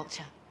and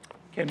culture?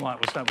 Ken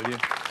Wyatt, we'll start with you.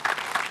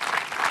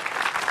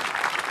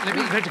 We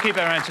have to keep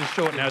our answers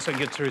short now so we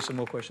can get through some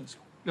more questions.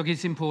 Look,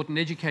 it's important.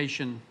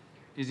 Education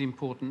is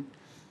important.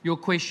 Your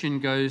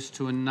question goes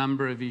to a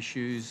number of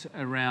issues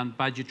around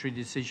budgetary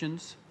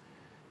decisions.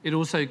 It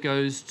also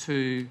goes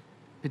to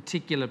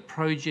particular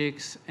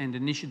projects and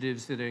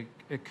initiatives that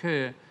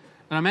occur.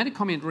 And I made a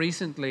comment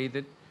recently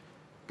that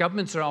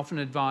governments are often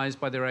advised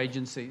by their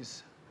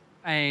agencies.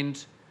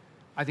 And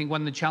I think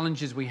one of the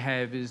challenges we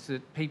have is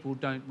that people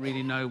don't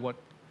really know what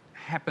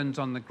happens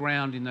on the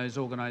ground in those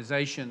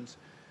organisations.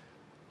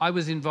 I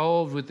was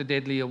involved with the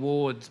Deadly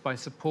Awards by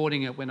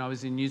supporting it when I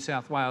was in New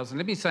South Wales. And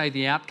let me say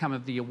the outcome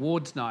of the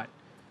awards night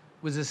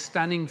was a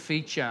stunning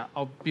feature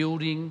of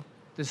building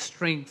the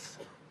strength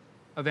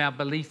of our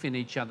belief in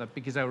each other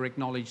because they were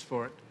acknowledged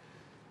for it.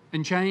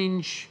 And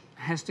change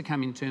has to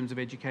come in terms of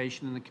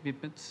education and the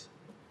commitments.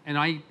 And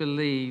I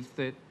believe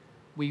that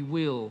we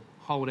will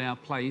hold our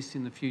place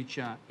in the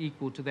future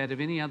equal to that of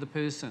any other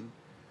person.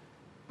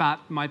 But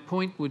my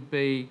point would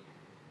be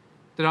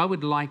that I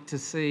would like to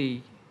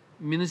see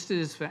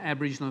Ministers for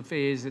Aboriginal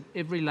Affairs at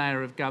every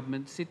layer of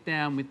government sit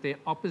down with their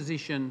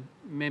opposition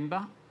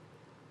member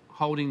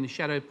holding the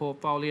shadow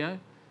portfolio,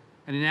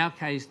 and in our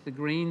case, the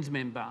Greens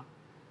member,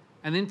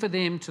 and then for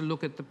them to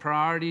look at the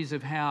priorities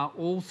of how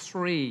all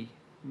three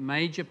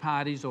major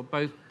parties or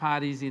both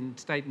parties in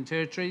state and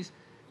territories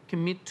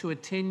commit to a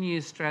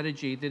 10-year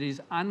strategy that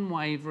is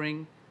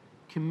unwavering,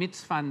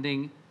 commits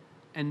funding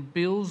and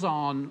builds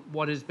on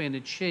what has been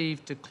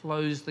achieved to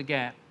close the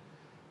gap,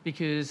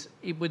 because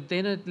it would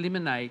then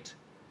eliminate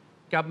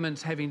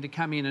governments having to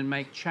come in and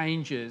make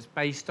changes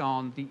based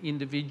on the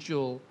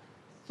individual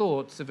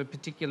thoughts of a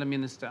particular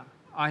minister.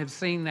 I have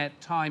seen that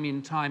time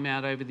in, time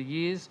out over the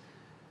years,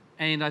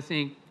 and I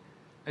think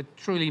a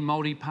truly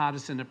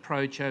multi-partisan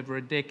approach over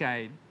a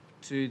decade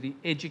to the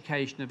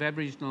education of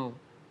Aboriginal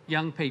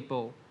young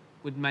people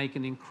would make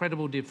an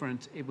incredible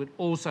difference. It would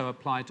also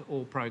apply to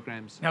all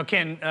programs. Now,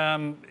 Ken,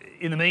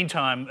 in the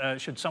meantime,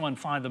 should someone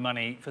find the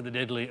money for the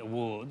Deadly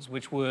Awards,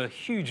 which were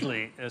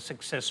hugely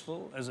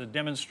successful as a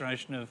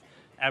demonstration of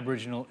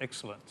Aboriginal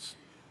excellence?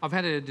 I've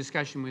had a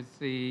discussion with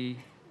the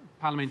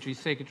Parliamentary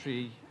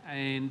Secretary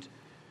and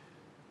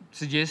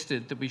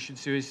suggested that we should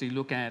seriously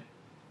look at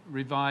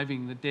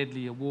reviving the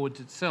Deadly Awards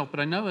itself.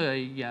 But I know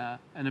an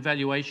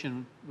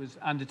evaluation was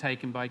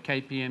undertaken by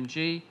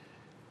KPMG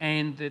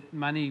and that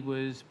money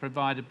was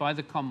provided by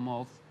the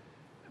Commonwealth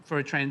for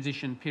a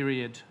transition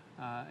period,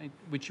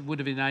 which would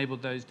have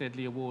enabled those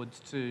Deadly Awards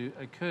to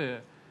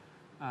occur.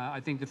 I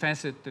think the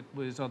facet that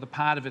was, or the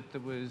part of it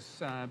that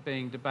was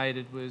being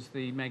debated was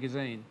the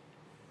magazine.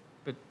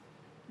 But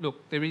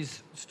look, there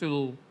is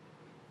still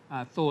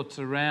thoughts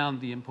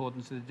around the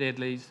importance of the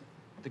Deadlies.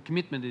 The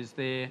commitment is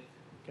there,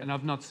 and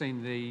I've not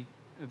seen the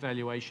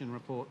evaluation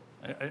report.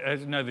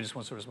 Nova just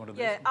wants to respond to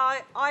this. Yeah,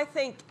 I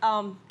think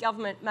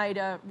government made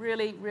a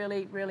really,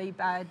 really, really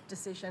bad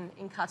decision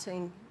in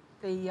cutting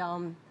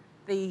well,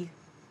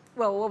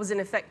 what was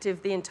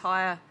ineffective, the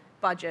entire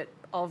budget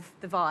of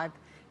the Vibe.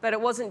 But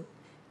it wasn't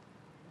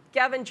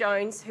Gavin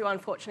Jones, who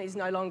unfortunately is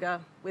no longer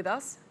with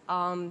us.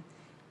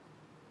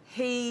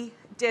 He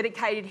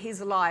dedicated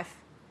his life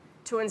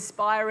to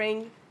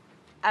inspiring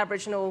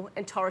Aboriginal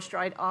and Torres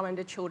Strait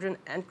Islander children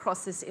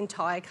across this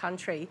entire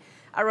country.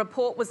 A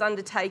report was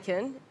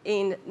undertaken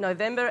in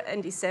November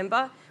and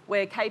December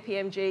where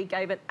KPMG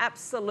gave an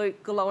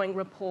absolute glowing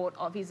report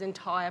of his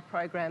entire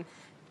program.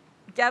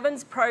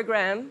 Gavin's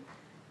program,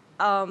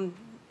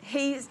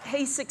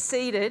 he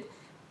succeeded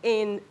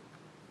in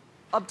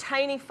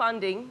obtaining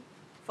funding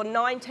for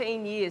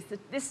 19 years.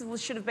 This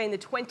should have been the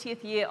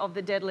 20th year of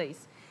the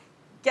Deadlies.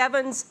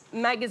 Gavin's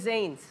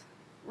magazines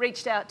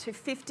reached out to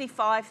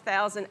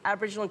 55,000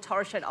 Aboriginal and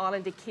Torres Strait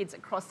Islander kids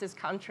across this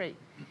country.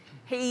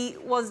 He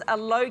was a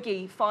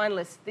Logie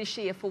finalist this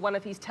year for one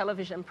of his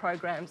television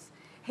programs.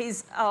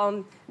 His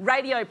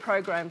radio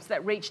programs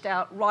that reached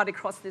out right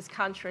across this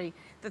country.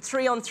 The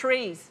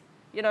 3-on-3s,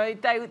 you know,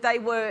 they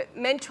were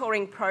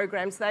mentoring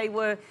programs. They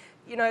were,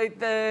 you know,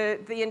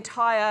 the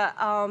entire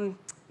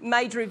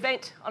major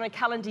event on a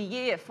calendar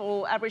year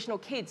for Aboriginal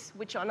kids,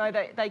 which I know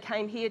they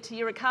came here to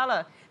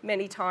Yirrkala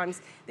many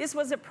times. This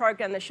was a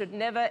program that should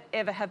never,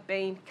 ever have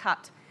been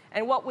cut.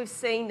 And what we've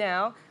seen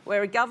now,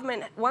 where a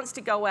government wants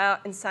to go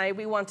out and say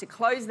we want to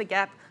close the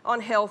gap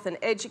on health and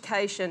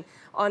education,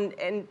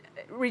 and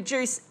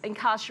reduce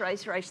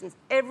incarcerations,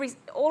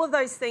 all of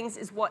those things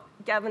is what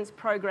Gavin's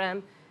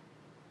program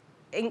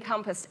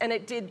encompassed, and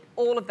it did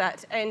all of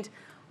that. And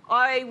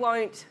I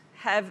won't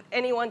have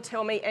anyone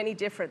tell me any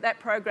different. That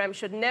program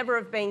should never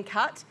have been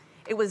cut.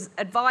 It was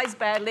advised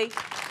badly,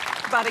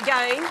 but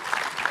again,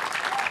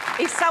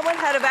 if someone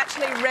had have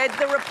actually read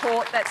the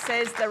report that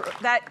says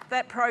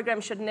that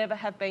program should never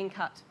have been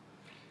cut.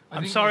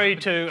 I'm sorry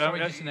to...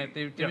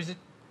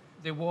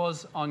 there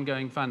was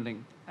ongoing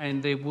funding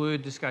and there were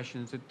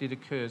discussions that did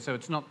occur, so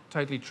it's not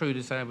totally true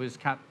to say it was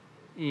cut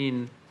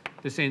in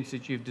the sense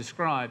that you've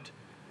described.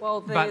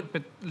 Well,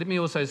 but let me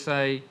also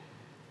say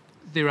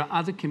there are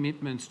other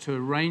commitments to a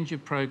range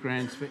of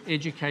programs for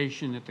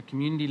education at the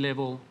community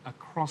level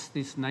across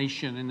this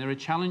nation, and there are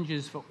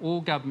challenges for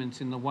all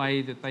governments in the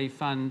way that they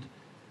fund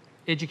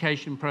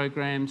education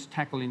programs,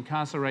 tackle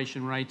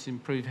incarceration rates,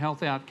 improve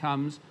health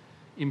outcomes,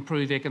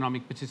 improve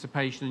economic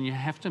participation, and you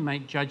have to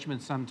make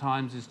judgments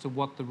sometimes as to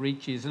what the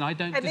reach is. And I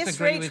don't disagree with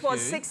you. And this reach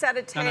was 6 out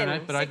of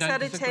 10. 6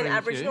 out of 10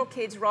 Aboriginal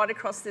kids right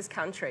across this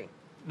country.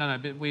 No,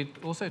 but we're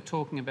also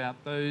talking about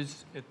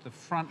those at the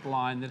front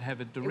line that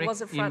have a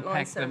direct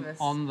impact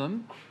on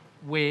them,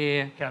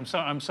 where... Okay,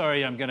 I'm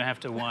sorry, I'm going to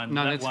have to wind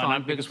that one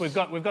up because we've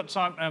got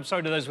time. I'm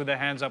sorry to those with their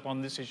hands up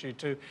on this issue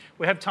too.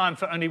 We have time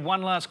for only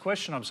one last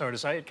question, I'm sorry to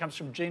say. It comes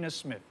from Gina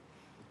Smith.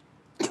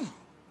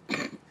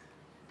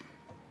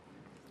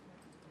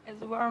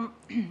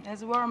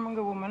 As a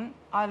Warramunga woman,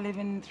 I live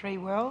in 3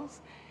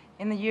 worlds.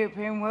 In the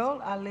European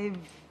world, I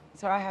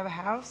have a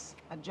house,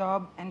 a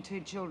job and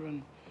 2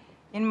 children.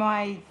 In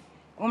my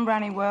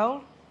Umbrani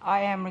world, I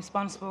am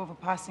responsible for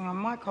passing on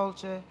my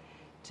culture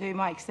to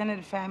my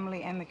extended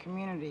family and the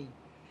community.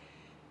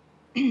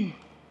 And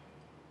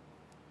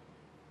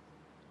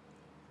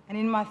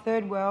in my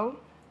 3rd world,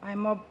 I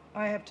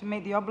have to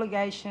meet the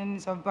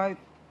obligations of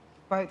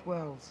both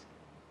worlds.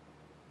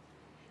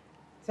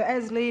 So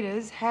as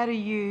leaders, how do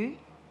you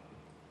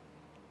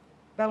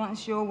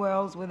balance your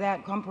worlds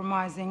without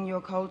compromising your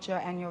culture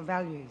and your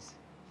values?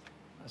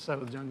 I'll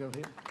start with Dhäŋggal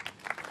here.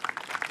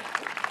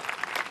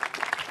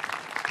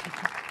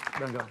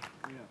 Dhäŋggal.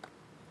 Yeah.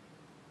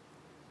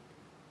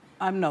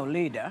 I'm no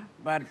leader,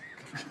 but...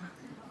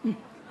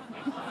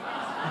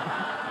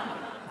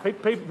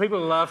 People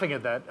are laughing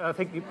at that. I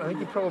think you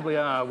probably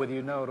are, whether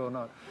you know it or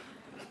not.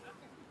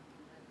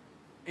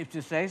 If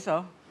you say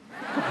so.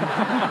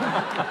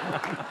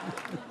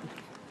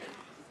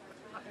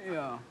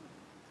 Yeah.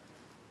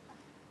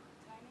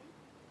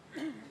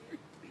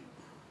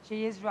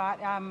 She is right.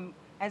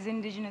 As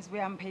Indigenous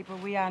people,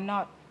 we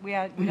don't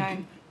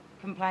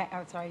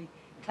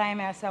claim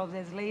ourselves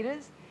as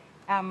leaders,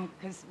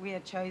 because we are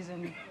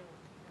chosen.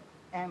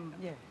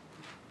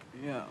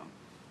 Yeah.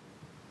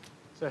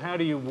 So how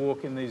do you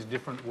walk in these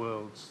different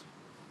worlds?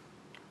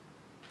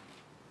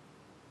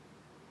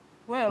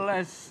 Well,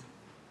 as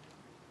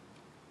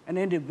an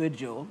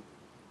individual,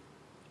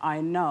 I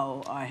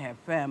know I have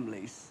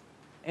families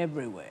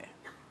everywhere.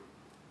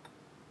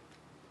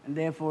 And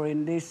therefore,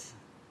 in this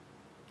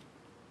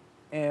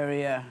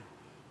area,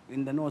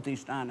 in the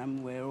northeast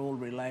Arnhem, we're all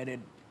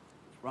related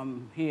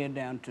from here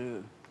down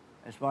to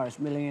as far as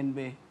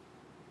Millingenby.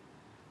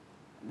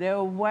 There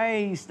are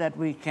ways that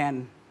we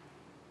can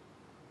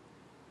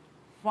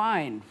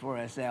find for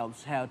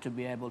ourselves how to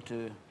be able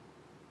to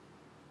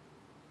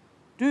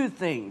do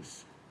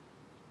things.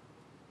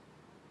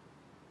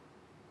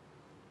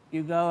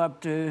 You go up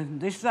to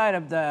this side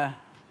of the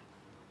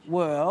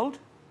world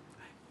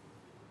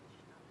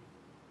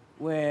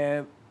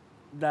where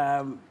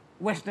the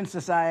Western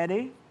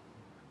society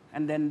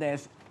and then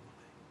there's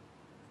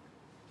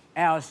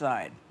our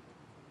side.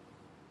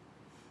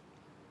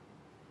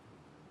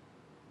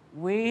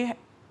 We,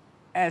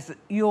 as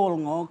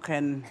Yolngu,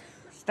 can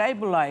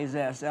stabilize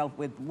ourselves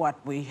with what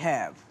we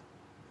have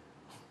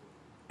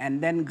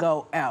and then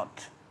go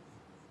out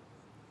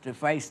to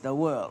face the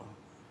world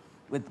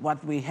with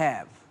what we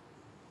have.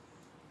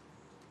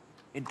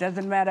 It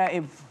doesn't matter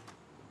if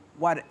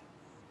what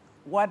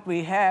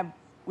we have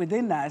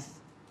within us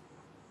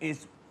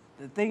is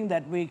the thing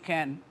that we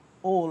can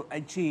all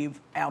achieve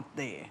out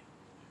there.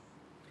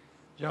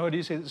 Djawa, do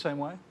you see it the same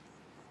way?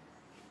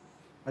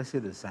 I see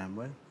it the same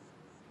way.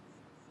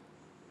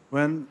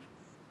 When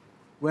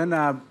we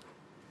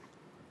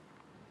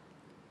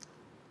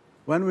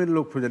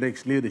look for the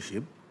next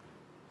leadership,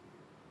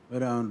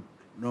 around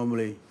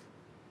normally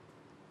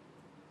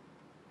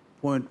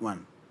point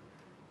one,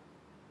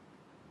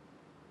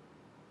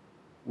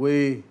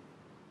 we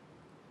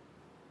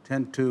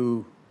tend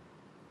to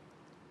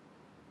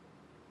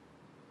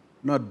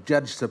not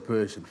judge the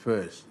person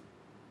first.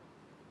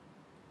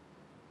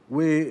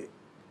 We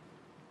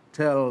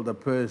tell the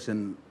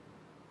person,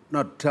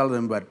 not tell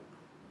them, but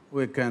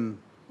we can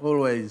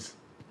always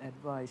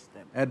advise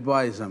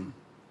them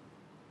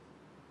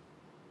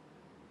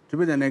to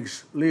be the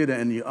next leader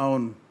in your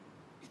own,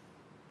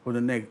 for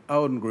the next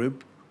own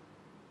group.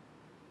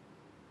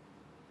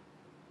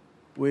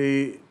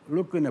 We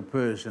look in a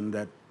person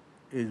that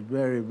is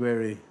very,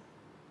 very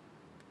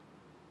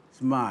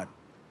smart,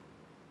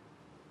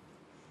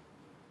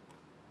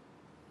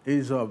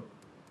 is of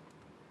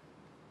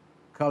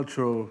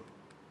cultural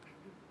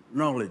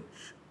knowledge,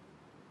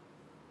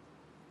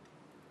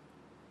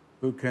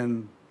 who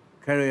can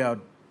carry out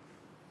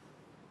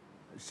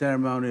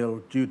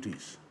ceremonial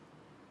duties.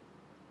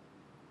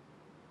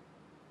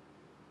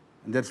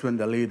 And that's when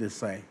the leaders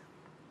say,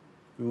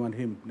 we want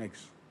him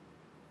next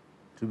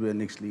to be the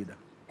next leader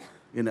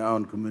in our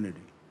own community.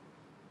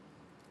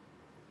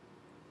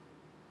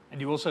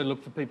 And you also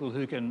look for people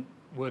who can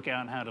work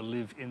out how to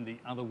live in the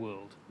other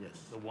world. Yes.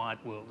 The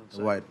white world.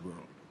 The white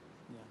world.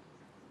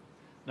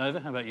 Yeah. Nova,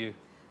 how about you?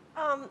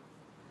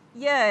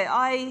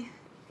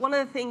 One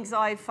of the things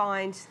I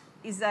find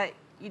is that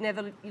you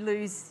never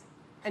lose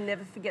and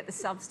never forget the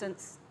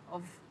substance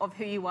of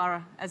who you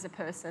are as a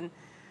person.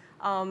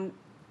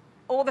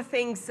 All the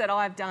things that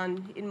I've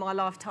done in my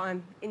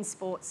lifetime in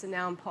sports and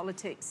now in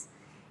politics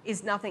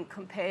is nothing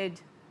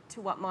compared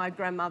to what my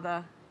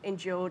grandmother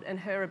endured, and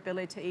her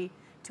ability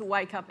to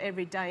wake up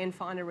every day and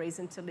find a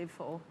reason to live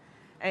for.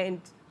 And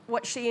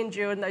what she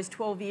endured in those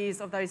 12 years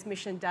of those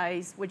mission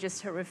days were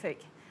just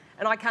horrific.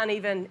 And I can't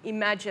even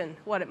imagine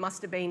what it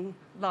must have been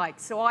like.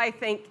 So I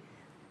think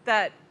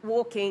that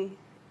walking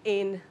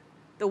in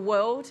the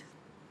world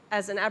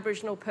as an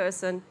Aboriginal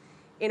person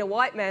in a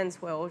white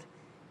man's world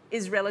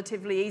is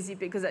relatively easy,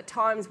 because at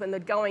times when the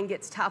going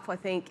gets tough, I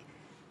think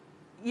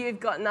you've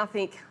got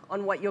nothing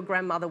on what your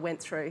grandmother went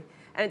through.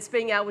 And it's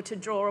being able to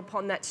draw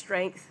upon that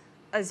strength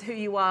as who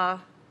you are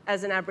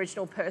as an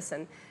Aboriginal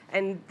person.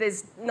 And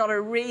there's not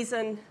a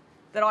reason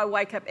that I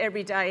wake up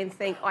every day and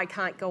think I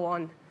can't go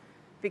on,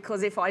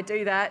 because if I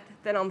do that,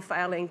 then I'm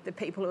failing the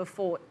people who have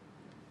fought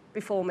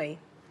before me.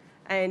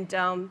 And,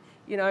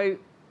 you know,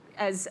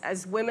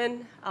 as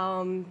women,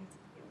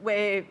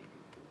 we're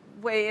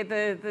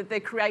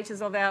the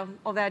creators of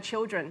our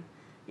children.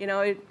 You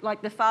know,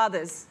 like the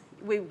fathers,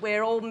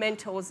 we're all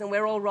mentors and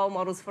we're all role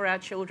models for our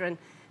children.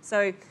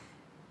 So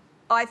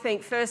I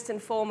think first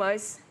and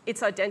foremost,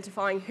 it's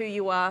identifying who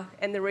you are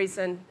and the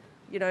reason,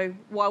 you know,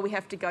 why we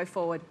have to go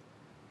forward.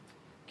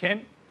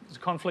 Ken, there's a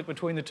conflict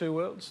between the two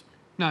worlds?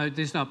 No,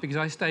 there's not, because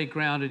I stay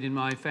grounded in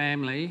my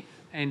family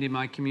and in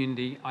my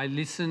community. I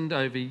listened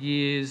over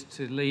years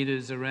to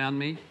leaders around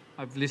me.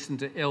 I've listened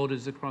to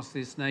elders across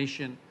this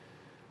nation.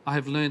 I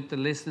have learnt the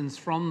lessons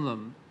from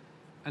them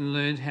and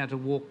learned how to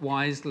walk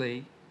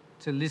wisely,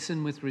 to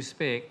listen with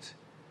respect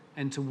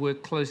and to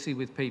work closely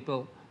with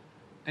people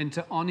and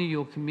to honour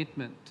your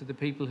commitment to the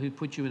people who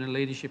put you in a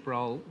leadership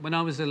role. When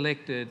I was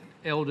elected,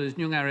 elders,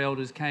 Nyungar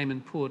elders came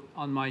and put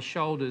on my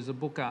shoulders a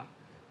buka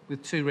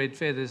with 2 red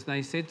feathers. And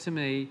they said to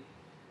me,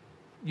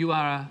 you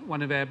are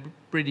one of our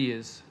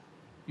Bridiers.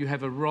 You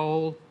have a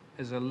role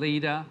as a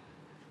leader.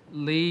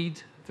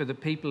 Lead for the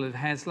people of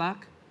Hasluck,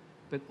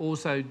 but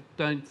also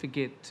don't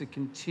forget to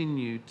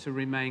continue to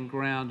remain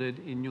grounded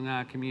in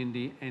Nyungar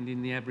community and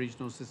in the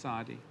Aboriginal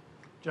society.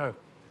 Joe?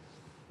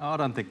 I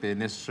don't think they're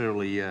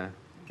necessarily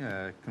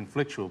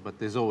conflictual, but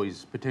there's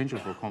always potential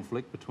for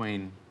conflict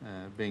between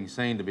being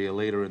seen to be a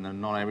leader in the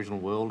non-Aboriginal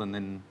world and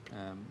then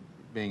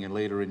being a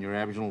leader in your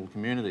Aboriginal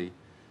community.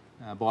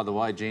 By the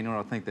way, Gina,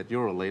 I think that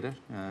you're a leader,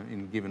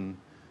 given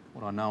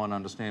what I know and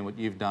understand what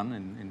you've done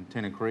in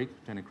Tennant Creek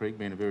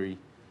being a very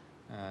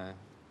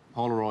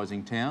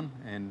polarising town,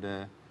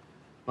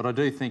 but I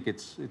do think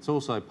it's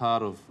also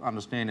part of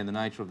understanding the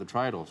nature of the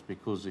trade-offs,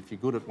 because if you're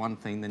good at one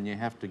thing, then you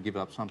have to give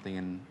up something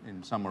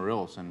in somewhere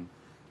else, and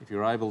if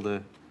you're able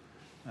to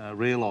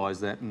realise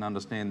that and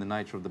understand the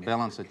nature of the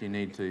balance that you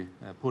need to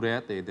put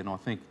out there, then I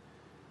think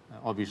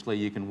obviously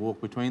you can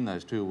walk between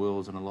those two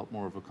worlds in a lot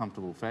more of a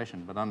comfortable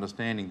fashion, but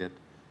understanding that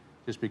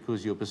just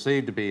because you're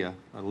perceived to be a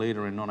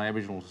leader in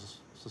non-Aboriginal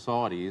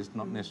society is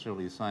not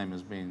necessarily the same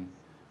as being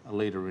a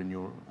leader in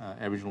your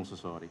Aboriginal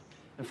society.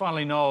 And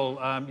finally,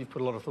 Noel, you've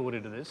put a lot of thought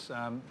into this.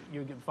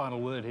 You get the final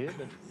word here,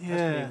 but it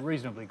has to be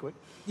reasonably quick.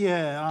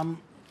 Yeah,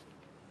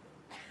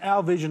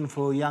 our vision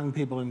for young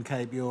people in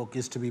Cape York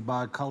is to be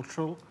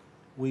bicultural.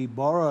 We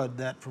borrowed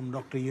that from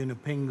Dr.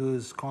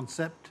 Yunupingu's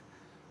concept.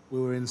 We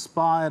were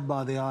inspired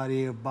by the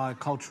idea of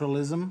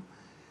biculturalism.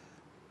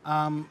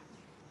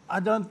 I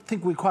don't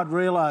think we quite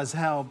realise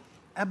how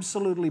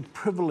absolutely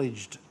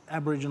privileged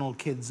Aboriginal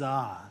kids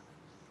are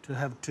to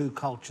have two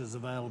cultures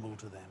available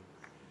to them.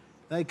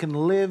 They can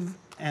live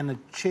and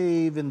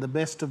achieve in the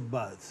best of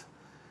both.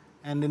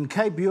 And in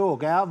Cape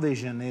York, our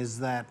vision is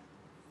that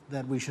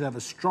we should have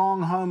a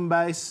strong home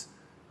base,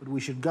 but we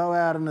should go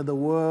out into the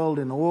world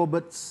in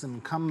orbits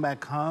and come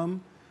back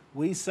home.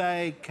 We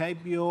say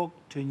Cape York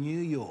to New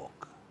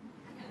York.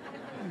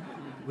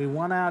 We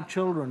want our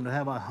children to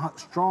have a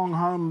strong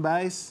home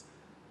base,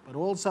 but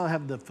also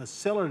have the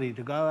facility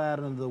to go out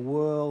into the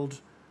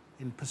world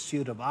in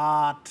pursuit of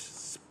art,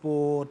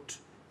 sport,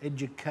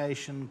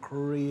 education,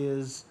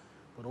 careers,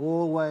 but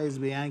always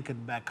be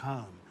anchored back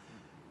home.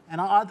 And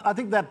I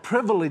think that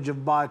privilege of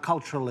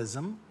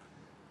biculturalism,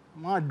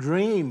 my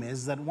dream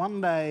is that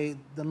one day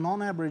the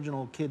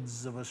non-Aboriginal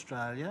kids of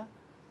Australia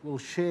will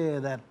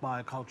share that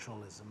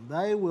biculturalism.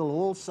 They will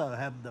also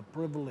have the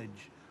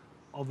privilege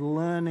of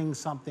learning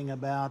something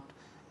about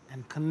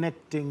and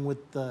connecting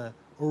with the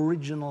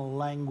original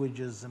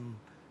languages and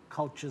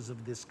cultures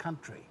of this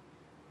country.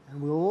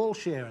 And we'll all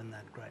share in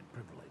that great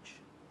privilege.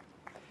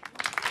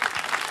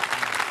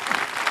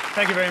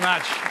 Thank you very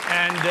much.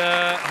 And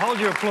hold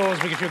your applause,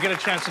 because you'll get a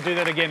chance to do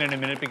that again in a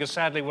minute, because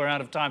sadly we're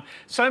out of time.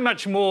 So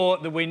much more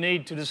that we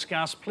need to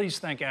discuss. Please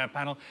thank our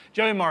panel.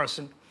 Joe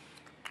Morrison,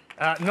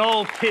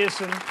 Noel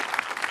Pearson,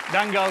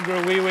 Dhäŋggal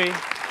Gurruwiwi,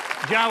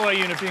 Djawa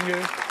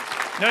Yunupingu,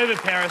 Nova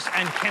Peris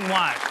and Ken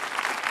Wyatt.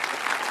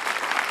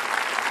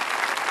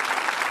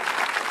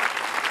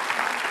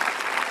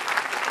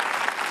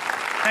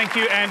 Thank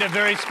you, and a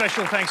very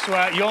special thanks to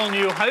our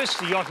Yolngu hosts,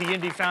 the Yothu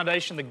Yindi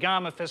Foundation, the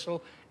Garma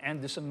Festival,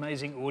 and this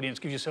amazing audience.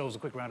 Give yourselves a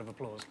quick round of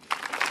applause.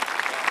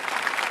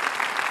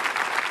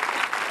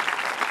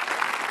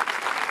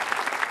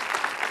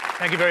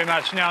 Thank you very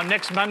much. Now,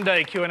 next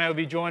Monday, Q&A will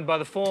be joined by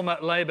the former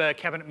Labor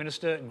Cabinet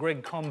Minister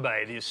Greg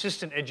Combay, the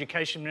Assistant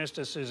Education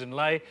Minister Susan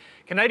Ley,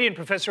 Canadian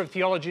Professor of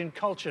Theology and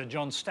Culture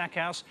John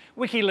Stackhouse,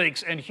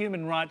 WikiLeaks and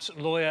human rights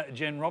lawyer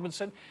Jen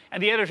Robinson,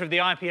 and the editor of the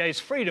IPA's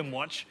Freedom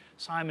Watch,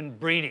 Simon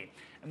Breedy.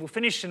 And we'll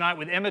finish tonight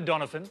with Emma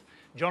Donovan,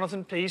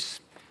 Jonathan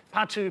Peace,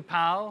 Patu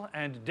Powell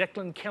and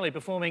Declan Kelly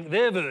performing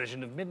their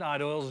version of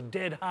Midnight Oil's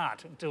Dead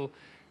Heart. Until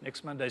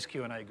next Monday's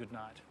Q&A, good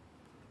night.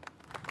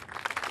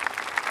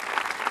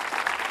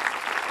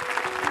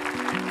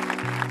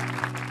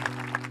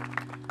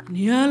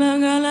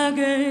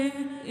 Nialangalage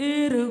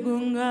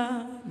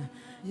irugungan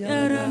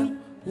yarang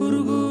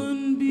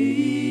urgun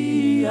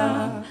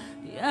biya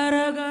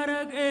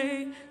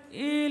yaragarage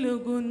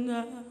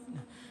ilugungan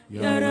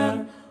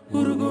yarang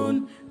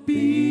urgun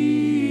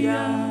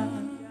biya.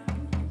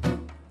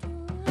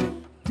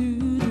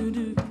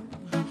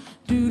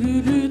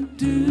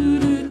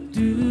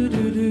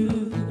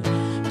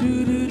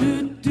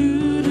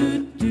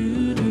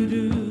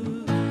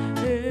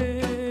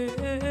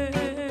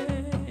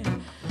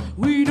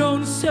 We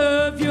don't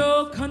serve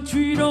your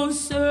country, don't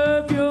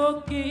serve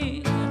your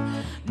king.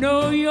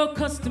 Know your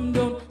custom,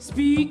 don't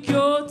speak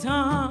your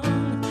tongue.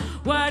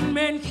 White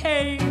men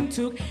came,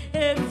 took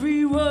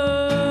every word.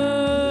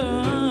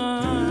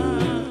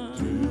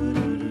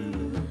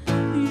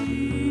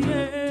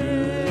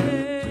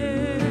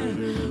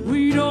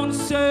 We don't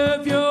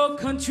serve your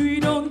country,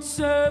 don't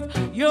serve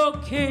your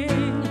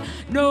king.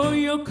 Know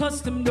your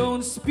custom,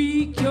 don't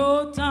speak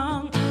your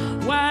tongue.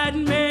 White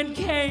men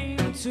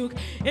came, took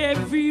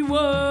every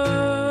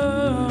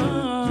word.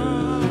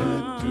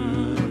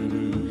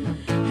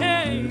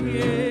 Hey,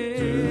 yeah.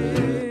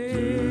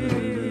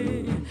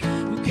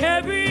 We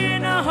carry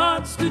in our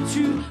hearts the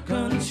true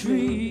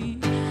country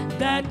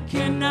that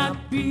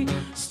cannot be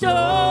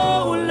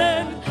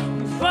stolen.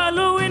 We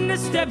follow in the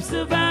steps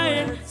of our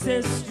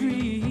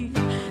ancestry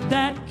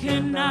that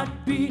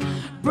cannot be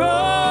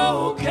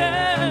broken.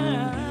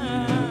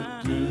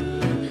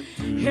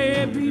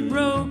 Hey, be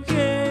broken.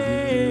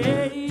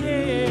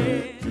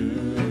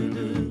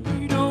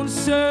 We don't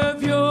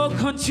serve your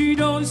country,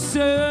 don't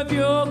serve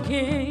your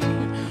king.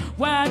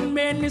 White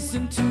men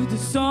listen to the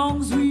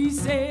songs we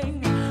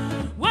sing.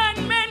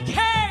 White men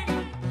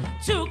came,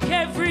 took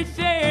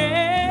everything.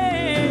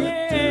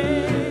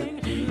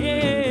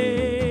 Yeah.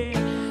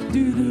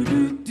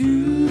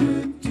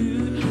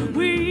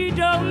 We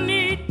don't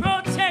need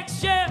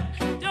protection,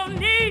 don't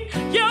need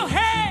your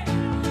hand.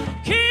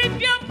 Keep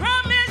your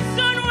promise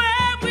on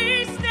where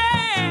we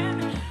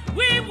stand.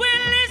 We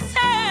will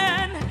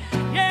listen,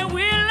 yeah,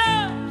 we'll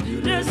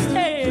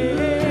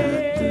understand.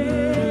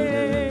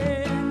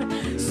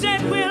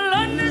 Said we'll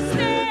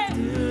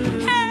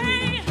understand.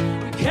 Hey,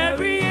 we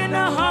carry in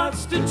our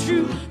hearts the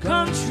true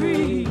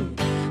country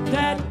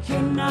that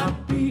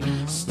cannot be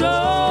stolen.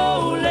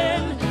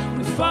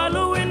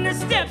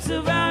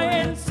 of our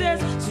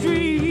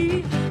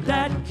ancestry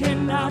that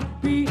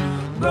cannot be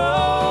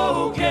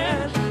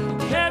broken.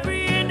 We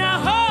carry in our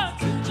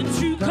hearts a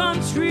true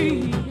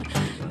country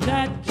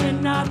that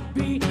cannot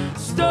be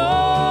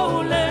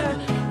stolen.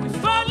 We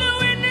follow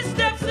in the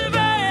steps of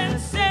our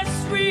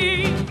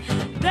ancestry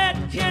that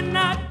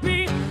cannot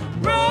be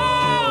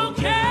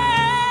broken.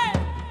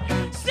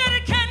 Said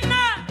it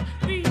cannot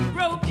be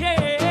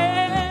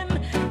broken,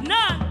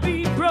 not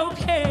be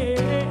broken.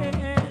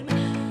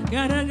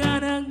 Gara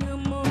gara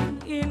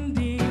gumun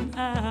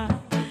India,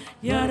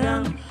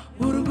 yarang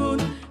urgun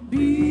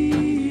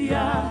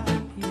biya,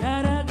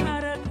 yara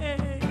gara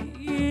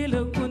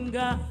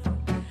ilukunga,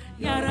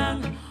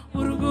 yarang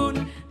urgun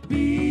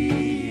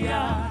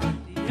biya,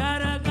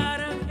 yara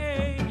gara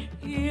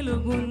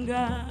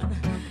ilukunga,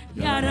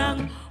 yarang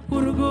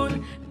urgun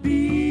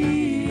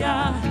biya,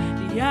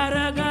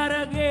 yara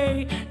gara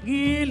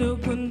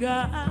ilukunga,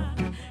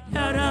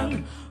 yarang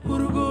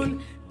urgun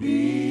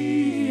biya.